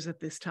censers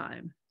at this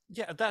time.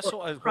 Yeah, that's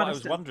what I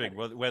was wondering,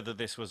 whether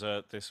this was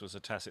a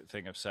tacit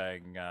thing of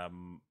saying,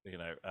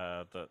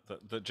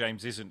 that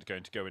James isn't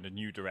going to go in a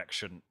new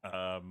direction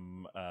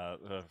from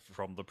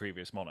the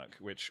previous monarch,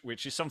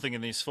 which is something in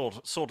this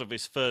sort of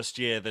his first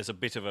year. There's a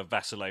bit of a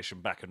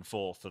vacillation back and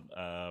forth,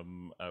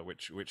 and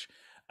which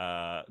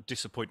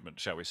disappointment,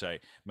 shall we say,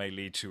 may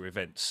lead to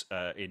events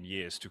in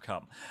years to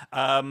come.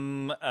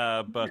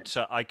 But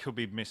I could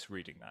be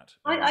misreading that.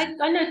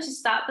 I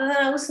noticed that, but then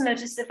I also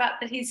noticed the fact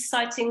that he's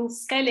citing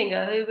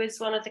Scaliger, who was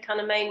one of the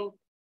kind of main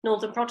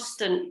Northern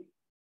Protestant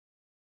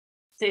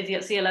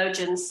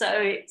theologians.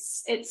 So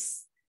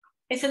it's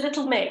a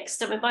little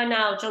mixed. I mean, by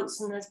now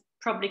Jonson has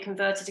probably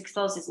converted to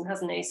Catholicism,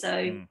 hasn't he?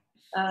 So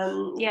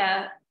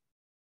yeah,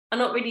 I'm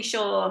not really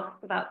sure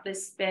about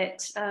this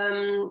bit.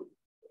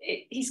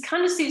 He's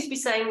kind of seems to be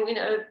saying,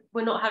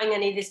 we're not having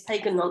any of this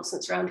pagan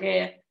nonsense around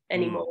here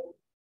anymore.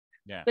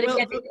 Yeah. But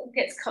again, it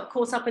gets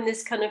caught up in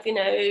this kind of,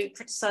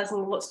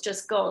 criticising what's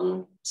just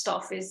gone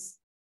stuff is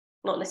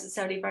not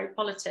necessarily very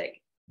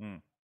politic.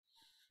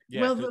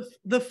 Yeah, well,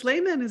 the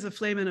flamen is a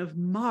flamen of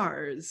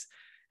Mars,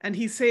 and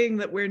he's saying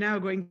that we're now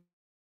going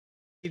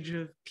to age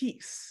of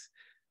peace,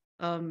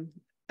 and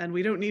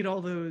we don't need all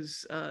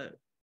those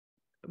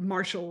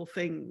martial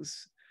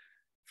things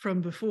from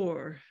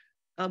before.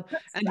 And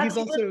he's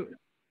also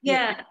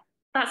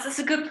that's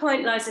a good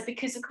point, Liza,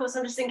 because of course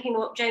I'm just thinking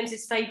what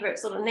James's favourite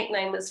sort of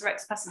nickname was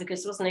Rex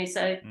Pacificus, wasn't he?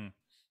 So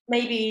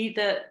maybe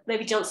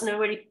Jonson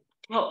already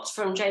clocked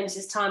from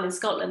James's time in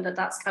Scotland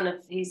that's kind of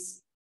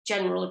his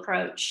general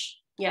approach.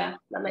 Yeah,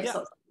 that makes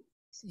sense.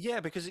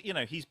 Yeah, because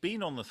he's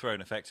been on the throne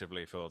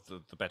effectively for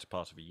the better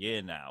part of a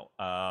year now.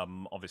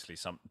 Obviously,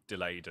 some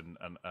delayed and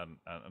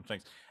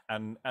things,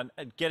 and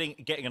getting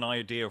an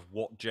idea of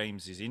what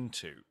James is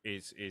into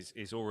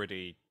is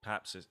already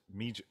perhaps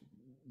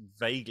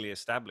vaguely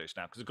established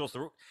now. Because of course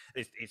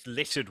it's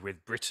littered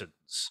with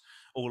Britons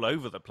all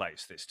over the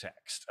place. This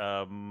text,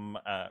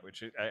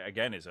 which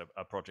again is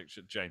a project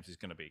that James is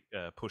going to be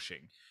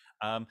pushing.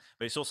 But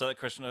it's also that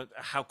question of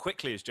how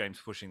quickly is James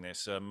pushing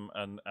this, and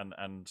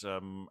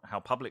how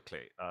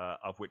publicly,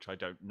 of which I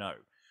don't know.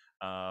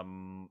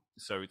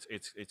 So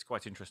it's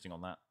quite interesting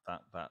on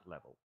that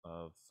level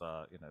of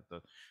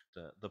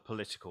the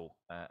political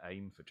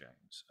aim for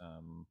James.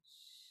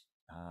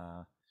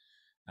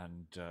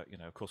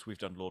 Of course, we've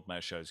done Lord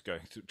Mayor shows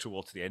going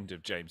towards the end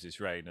of James's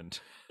reign, and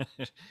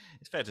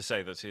it's fair to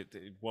say that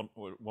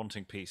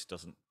wanting peace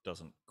doesn't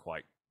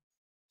quite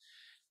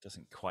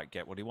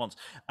get what he wants.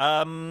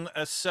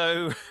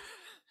 So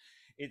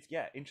it's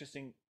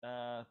interesting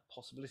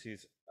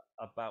possibilities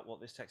about what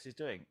this text is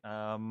doing.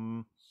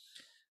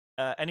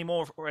 Any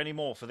more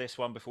for this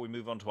one before we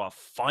move on to our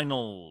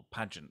final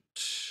pageant?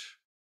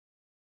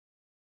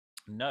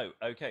 No.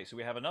 Okay, so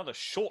we have another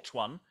short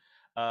one.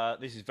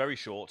 This is very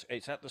short.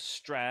 It's at the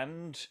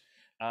Strand,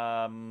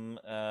 and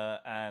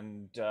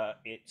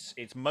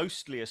it's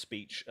mostly a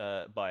speech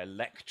by a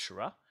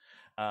lecturer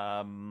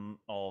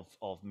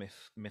of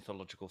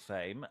mythological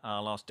fame.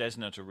 I'll ask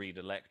Desna to read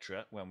a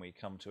lecture when we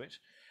come to it.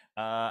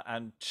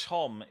 And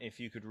Tom, if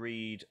you could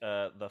read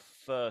the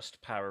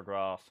first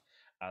paragraph,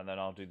 and then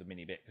I'll do the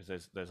mini bit,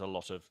 because there's a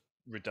lot of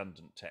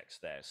redundant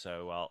text there.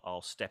 So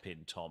I'll step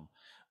in, Tom,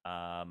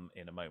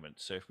 in a moment.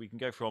 So if we can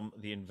go from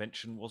 "The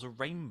invention was a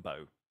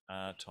rainbow,"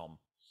 Tom.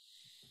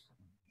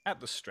 At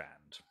the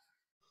Strand.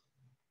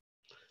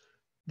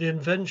 The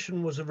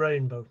invention was a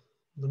rainbow,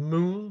 the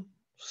moon,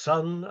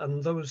 sun,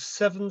 and those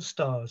 7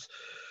 stars,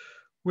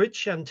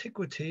 which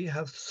antiquity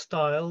hath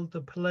styled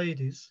the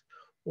Pleiades,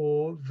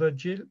 or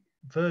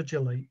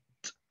Virgilate,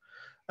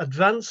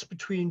 advanced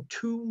between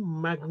 2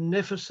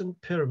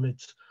 magnificent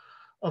pyramids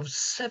of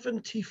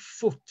 70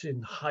 foot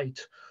in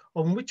height,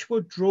 on which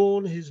were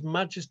drawn His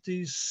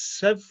Majesty's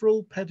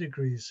several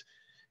pedigrees,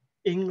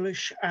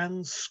 English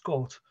and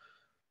Scot,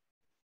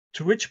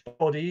 to which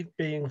body,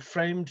 being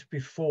framed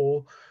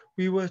before,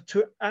 we were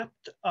to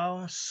apt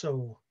our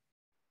soul.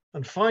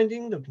 And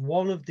finding that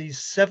one of these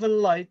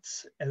 7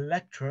 lights,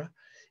 Electra,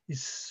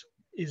 is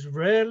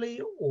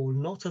rarely or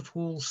not at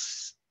all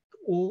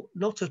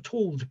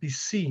to be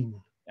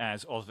seen.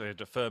 As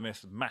Ovid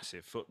affirmeth,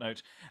 massive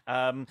footnote,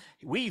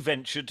 we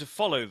ventured to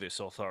follow this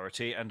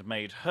authority and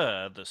made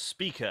her the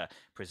speaker,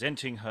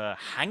 presenting her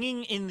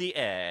hanging in the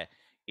air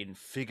in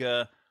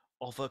figure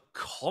of a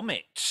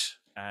comet.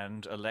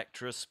 And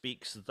Electra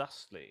speaks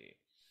thusly.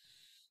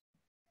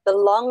 The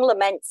long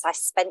laments I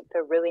spent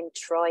for ruined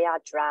Troy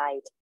are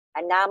dried,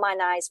 and now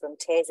mine eyes run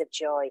tears of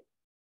joy.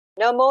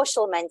 No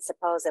mortal men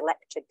suppose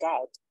Electra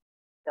dead,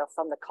 though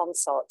from the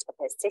consort of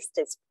her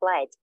sisters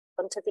fled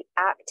unto the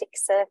Arctic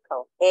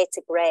circle, here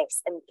to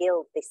grace and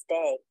gild this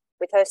day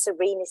with her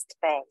serenest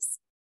face.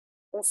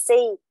 And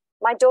see,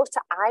 my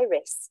daughter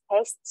Iris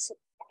hastes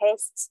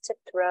to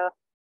throw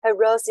her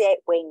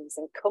roseate wings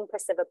in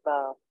compass of a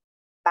bow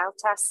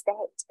about our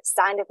state, a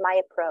sign of my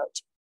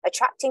approach,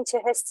 attracting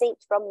to her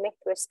seat from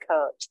Mithras'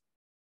 coach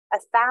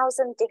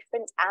 1,000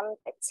 different and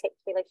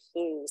particular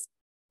hues,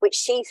 which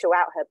she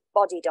throughout her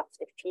body doth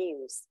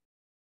diffuse.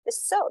 The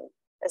sun,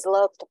 as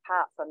loath to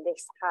part from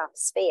this half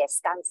sphere,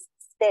 stands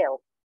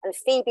still, and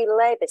Phoebe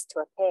labours to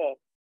appear,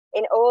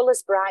 in all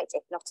as bright,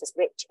 if not as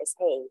rich as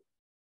he.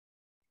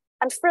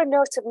 And for a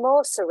note of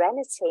more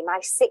serenity, my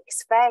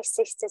 6 fair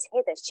sisters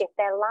hither shift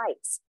their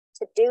lights,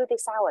 to do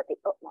this hour the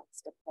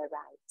utmost of her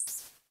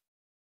rights.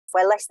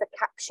 Where lest the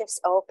captious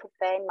or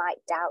profane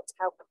might doubt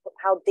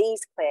how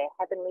these clear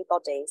heavenly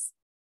bodies,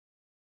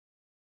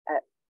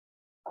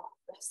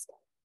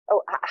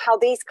 how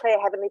these clear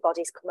heavenly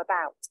bodies come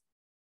about,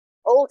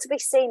 all to be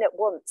seen at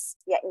once,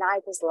 yet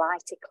neither's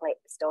light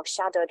eclipsed or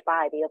shadowed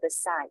by the other's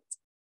sight.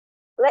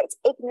 Let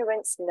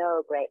ignorance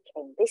know, great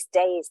king, this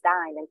day is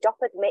thine, and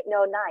doth admit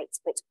no night,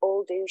 but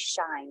all do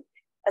shine,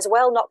 as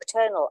well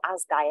nocturnal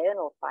as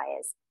diurnal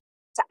fires,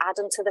 to add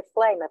unto the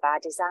flame of our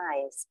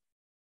desires,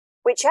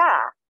 which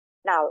are,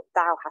 now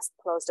thou hast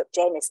closed up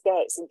Janus'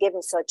 gates and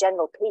given so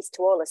general peace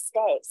to all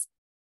estates,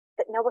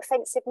 that no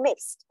offensive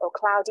mist or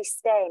cloudy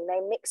stain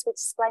may mix with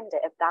splendour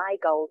of thy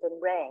golden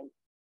reign.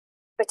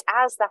 But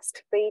as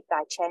thou'st freed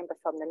thy chamber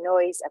from the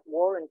noise of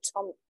war and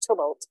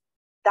tumult,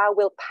 thou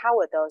wilt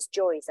power those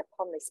joys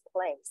upon this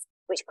place,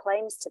 which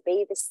claims to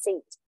be the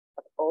seat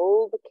of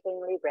all the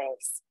kingly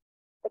race,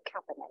 the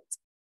cabinet.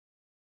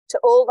 To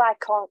all thy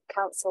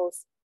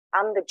councils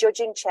and the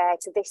judging chair,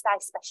 to this thy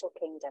special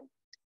kingdom,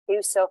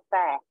 who so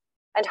fair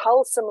and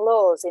wholesome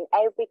laws in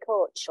every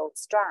court shall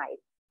strive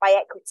by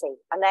equity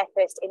and their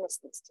first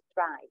innocence to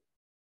thrive.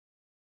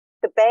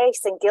 The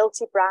base and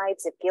guilty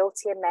bribes of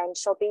guiltier men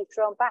shall be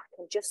thrown back,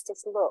 and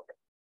justice look,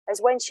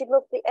 as when she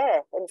loved the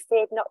earth and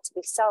feared not to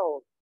be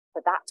sold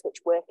for that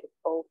which worketh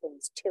all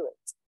things to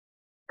it,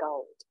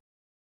 gold.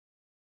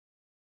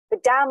 The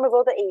dam of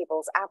other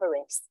evils,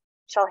 avarice,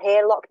 shall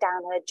here lock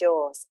down her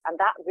jaws, and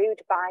that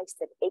rude vice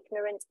of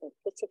ignorant and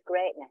pitied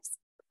greatness,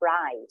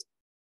 pride,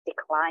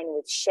 decline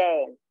with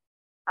shame.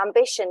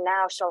 Ambition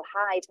now shall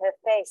hide her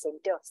face in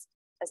dust,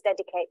 as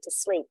dedicate to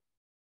sleep,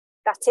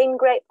 that in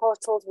great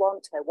portals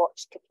want her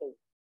watch to keep.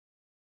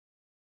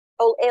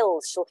 All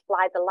ills shall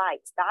fly the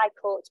light, thy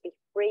court be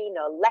free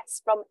no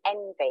less from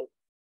envy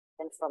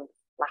than from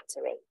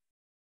flattery.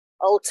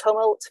 All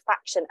tumult,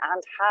 faction,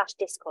 and harsh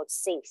discord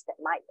cease,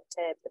 that might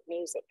perturb the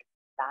music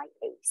of thy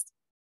peace.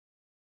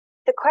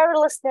 The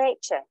querulous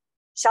nature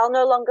shall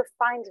no longer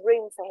find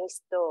room for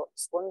his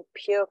thoughts, one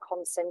pure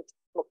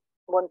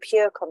one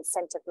pure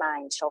consent of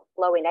mine shall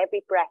flow in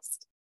every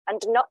breast,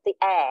 and not the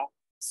air,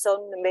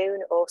 sun,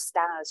 moon, or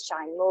stars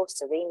shine more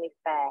serenely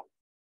fair.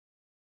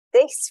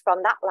 This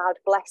from that loud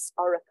blessed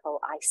oracle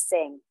I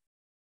sing,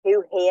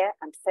 who hear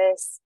and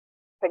first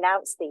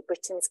pronounce thee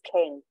Britain's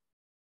king.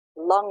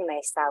 Long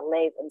mayst thou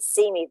live and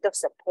see me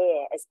thus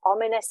appear, as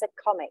ominous a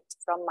comet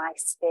from my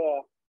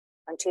sphere,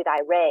 unto thy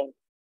reign,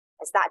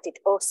 as that did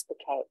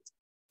auspicate,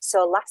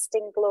 so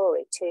lasting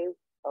glory to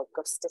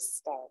Augustus'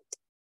 state.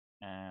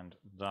 And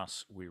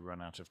thus we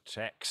run out of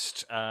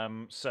text.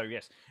 So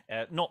yes,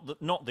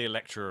 not the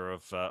Electra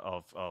of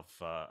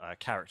a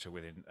character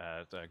within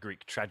the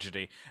Greek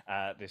tragedy.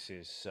 This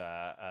is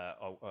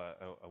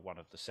one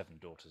of the seven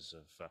daughters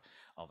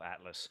of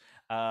Atlas,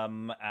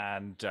 and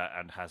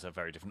has a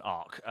very different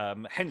arc.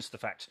 Hence the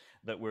fact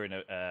that we're in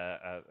it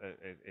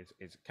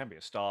can be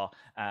a star.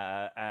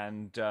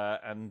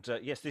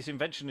 Yes, this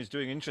invention is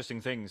doing interesting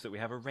things. That we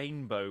have a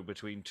rainbow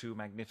between two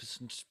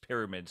magnificent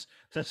pyramids.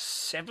 They're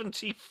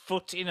 70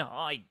 foot in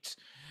height.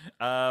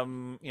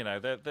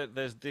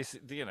 There's this.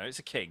 It's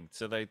a king,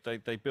 so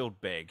they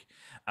build big.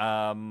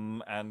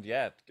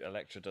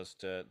 Electra does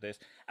this,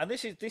 and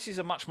this is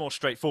a much more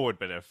straightforward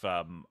bit of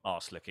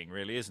arse licking,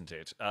 really, isn't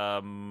it?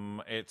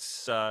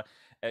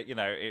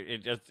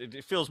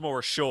 It feels more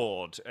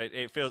assured.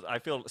 I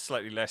feel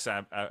slightly less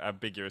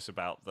ambiguous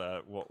about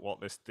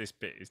what this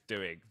bit is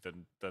doing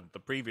than the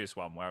previous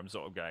one, where I'm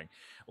sort of going,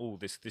 oh,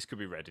 this could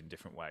be read in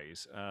different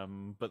ways.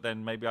 But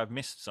then maybe I've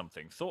missed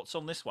something. Thoughts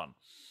on this one?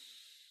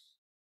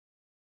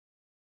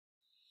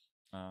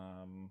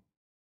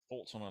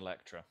 Thoughts on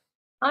Electra?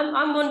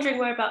 I'm wondering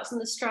whereabouts on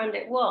the Strand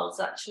it was,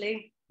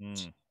 actually.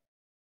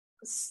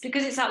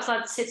 Because it's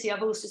outside the city,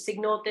 I've also just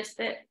ignored this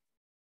bit.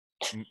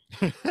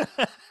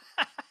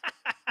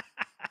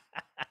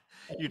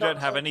 You don't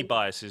have any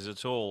biases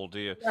at all, do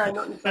you? No,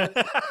 not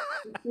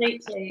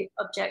completely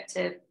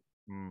objective.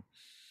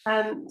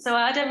 So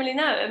I don't really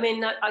know. I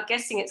mean, I'm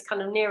guessing it's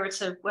kind of nearer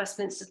to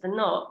Westminster than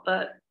not,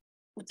 but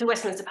to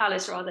Westminster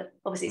Palace rather.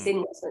 Obviously, it's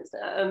in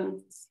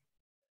Westminster.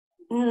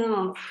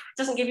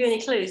 Doesn't give you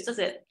any clues, does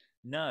it?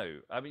 No,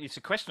 I mean, it's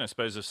a question, I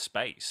suppose, of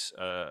space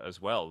as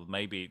well.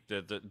 Maybe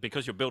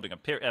because you're building a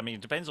pyramid. I mean,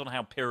 it depends on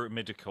how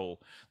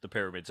pyramidical the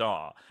pyramids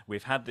are.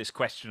 We've had this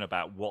question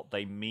about what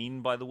they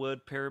mean by the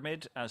word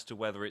pyramid, as to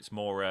whether it's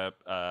more an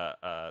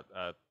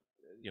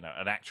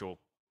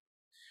actual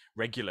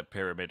regular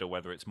pyramid, or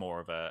whether it's more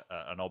of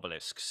an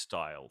obelisk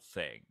style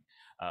thing.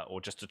 Or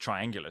just a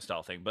triangular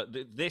style thing, but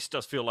this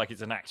does feel like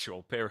it's an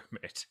actual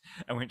pyramid.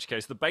 In which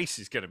case, the base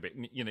is going to be,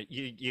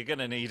 you're going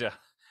to need a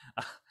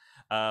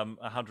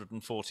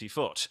 140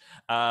 foot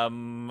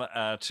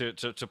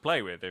to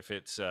play with, if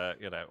it's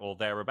or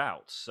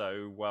thereabouts.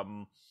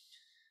 So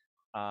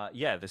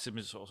there's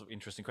some sort of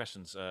interesting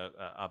questions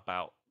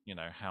about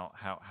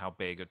how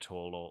big or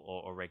tall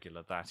or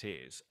irregular that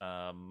is,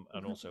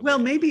 and also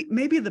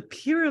maybe the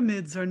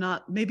pyramids are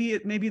not. Maybe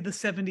the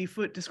 70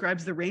 foot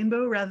describes the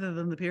rainbow rather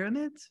than the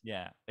pyramids.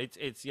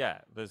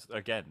 There's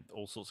again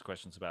all sorts of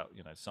questions about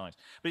size,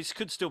 but it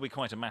could still be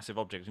quite a massive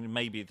object, and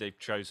maybe they've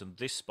chosen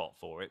this spot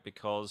for it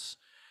because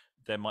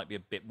there might be a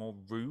bit more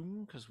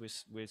room, because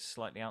we're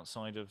slightly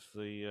outside of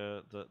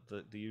the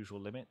usual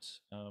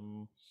limits.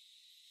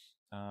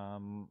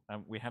 And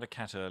we had a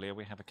cat earlier.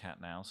 We have a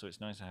cat now, so it's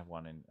nice to have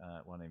one in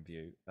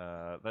view.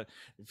 But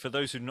for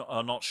those who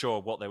are not sure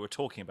what they were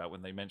talking about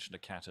when they mentioned a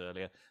cat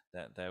earlier,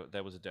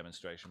 there was a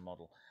demonstration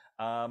model.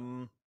 I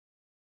mean,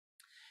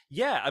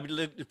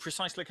 the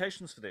precise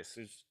locations for this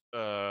is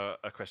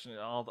a question.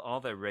 Are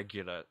there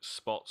regular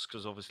spots?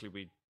 Because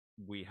obviously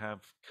we have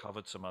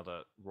covered some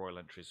other royal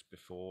entries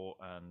before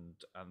and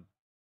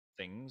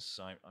things.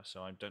 So I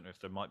don't know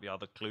if there might be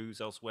other clues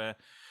elsewhere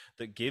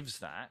that gives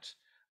that.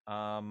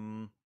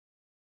 That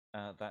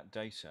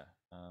data,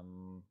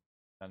 and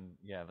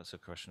that's a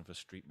question for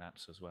street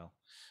maps as well,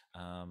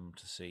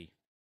 to see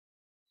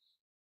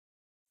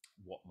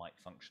what might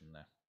function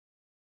there.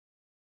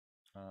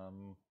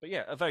 But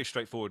a very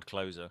straightforward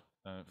closer.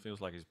 It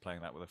feels like he's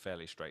playing that with a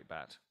fairly straight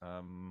bat.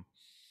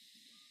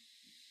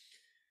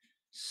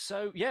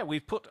 So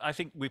I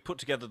think we've put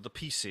together the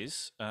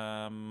pieces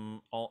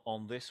on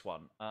this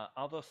one.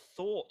 Other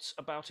thoughts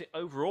about it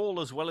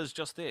overall, as well as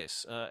just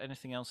this?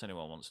 Anything else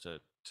anyone wants to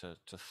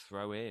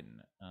throw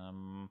in?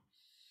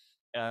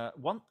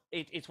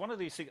 It's one of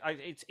these things.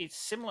 It's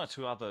similar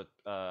to other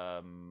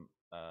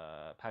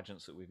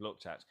pageants that we've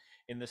looked at,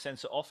 in the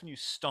sense that often you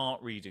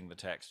start reading the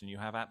text and you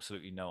have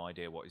absolutely no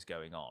idea what is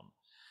going on.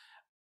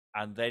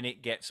 And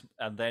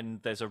then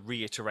there's a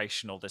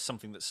reiteration, or there's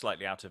something that's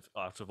slightly out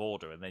of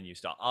order, and then you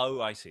start,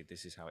 oh, I see,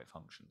 this is how it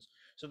functions.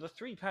 So the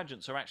three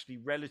pageants are actually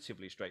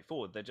relatively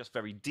straightforward. They're just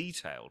very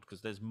detailed,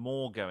 because there's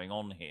more going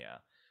on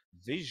here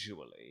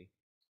visually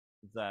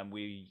than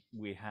we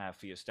have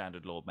for your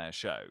standard Lord Mayor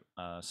show.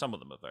 Some of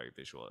them are very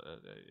visual,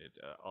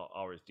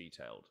 are as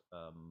detailed,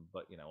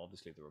 but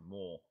obviously there are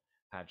more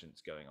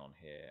pageants going on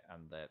here,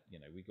 and that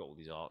we've got all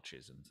these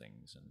arches and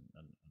things and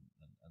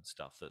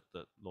stuff that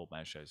Lord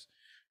Mayor shows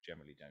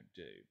generally don't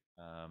do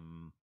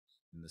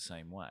in the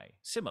same way.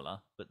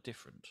 Similar but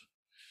different.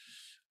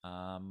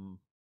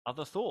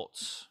 Other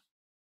thoughts?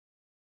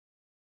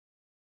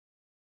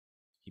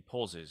 He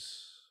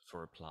pauses for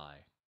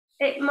reply.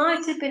 It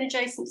might have been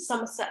adjacent to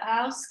Somerset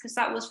House because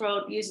that was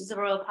used as a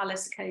royal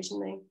palace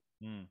occasionally.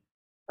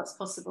 That's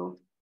possible.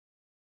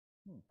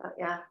 But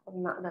yeah, other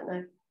than that, I don't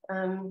know.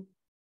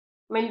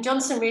 I mean,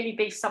 Jonson really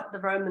beefs up the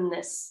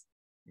Romanness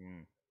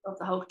of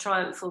the whole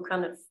triumphal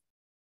kind of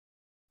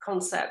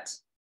concept.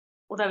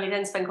 Although he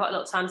then spent quite a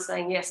lot of time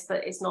saying, yes,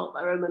 but it's not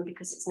Roman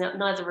because it's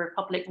neither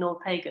republic nor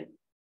pagan.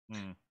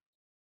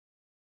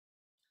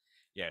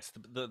 Yes,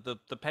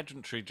 the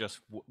pedantry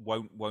just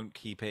won't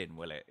keep in,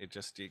 will it? It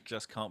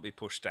just can't be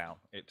pushed down.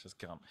 It just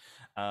can't.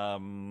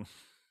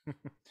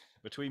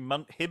 Between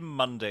him,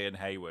 Monday, and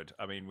Hayward,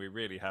 I mean, we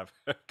really have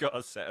got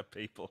a set of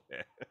people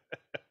here.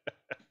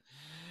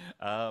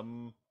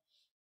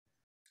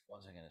 What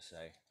was I going to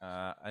say?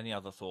 Any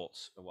other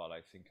thoughts while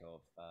I think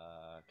of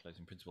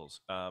closing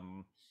principles?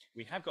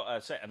 We have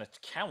got an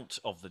account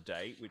of the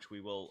day, which we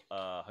will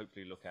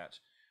hopefully look at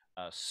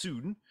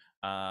soon.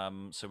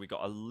 So we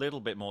got a little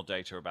bit more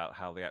data about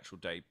how the actual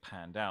day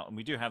panned out. And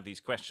we do have these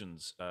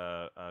questions,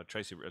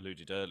 Tracey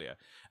alluded earlier,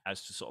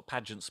 as to sort of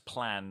pageants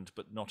planned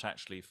but not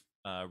actually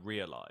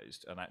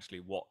realised, and actually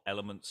what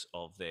elements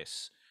of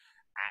this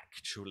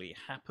actually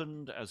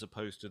happened, as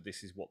opposed to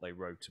this is what they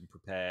wrote and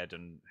prepared,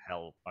 and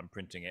hell, I'm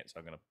printing it, so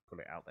I'm going to put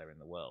it out there in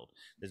the world.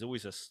 There's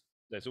always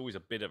a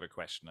bit of a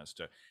question as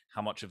to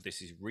how much of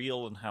this is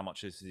real and how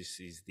much of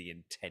this is the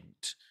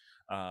intent.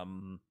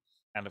 And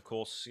of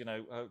course,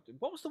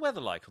 what was the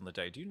weather like on the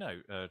day? Do you know,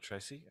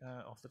 Tracey,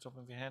 off the top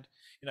of your head?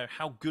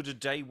 How good a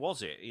day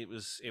was it? It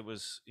was,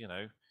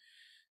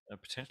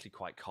 potentially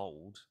quite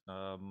cold,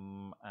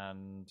 and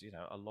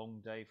a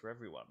long day for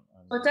everyone.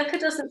 Well, Dekker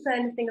doesn't say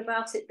anything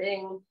about it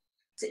being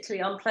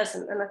particularly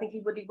unpleasant, and I think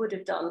he would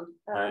have done.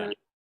 I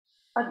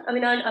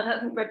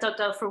haven't read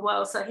Dugdale for a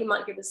while, so he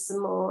might give us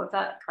some more of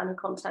that kind of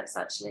context,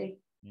 actually.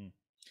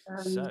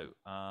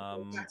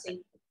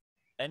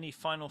 Any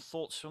final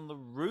thoughts from the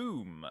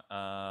room?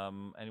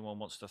 Anyone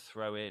wants to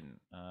throw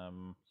in? I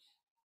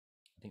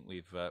think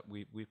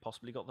we've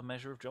possibly got the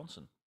measure of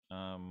Jonson,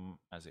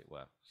 as it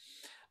were.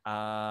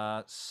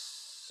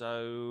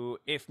 So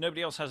if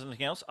nobody else has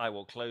anything else, I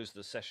will close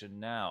the session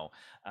now.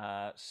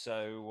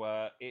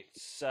 So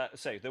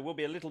there will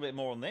be a little bit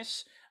more on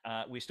this.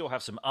 We still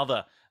have some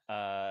other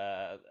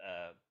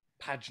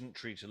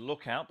pageantry to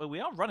look at, but we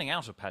are running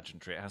out of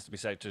pageantry, it has to be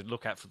said, to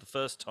look at for the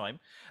first time.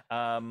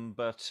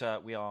 But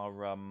we are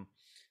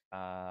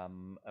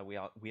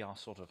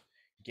sort of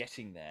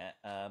getting there.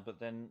 But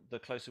then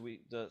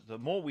the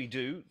more we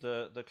do,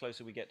 the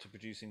closer we get to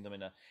producing them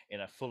in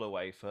a fuller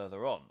way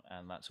further on,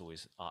 and that's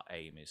always our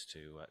aim, is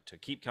to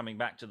keep coming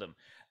back to them.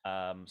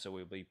 So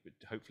we'll be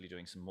hopefully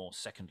doing some more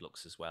second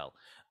looks as well,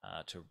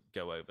 to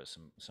go over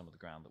some of the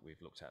ground that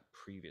we've looked at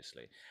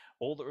previously.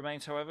 All that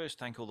remains, however, is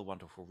thank all the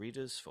wonderful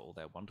readers for all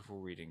their wonderful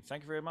reading.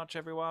 Thank you very much,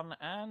 everyone,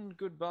 and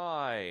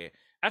goodbye.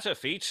 At her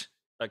feet,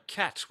 a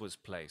cat was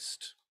placed.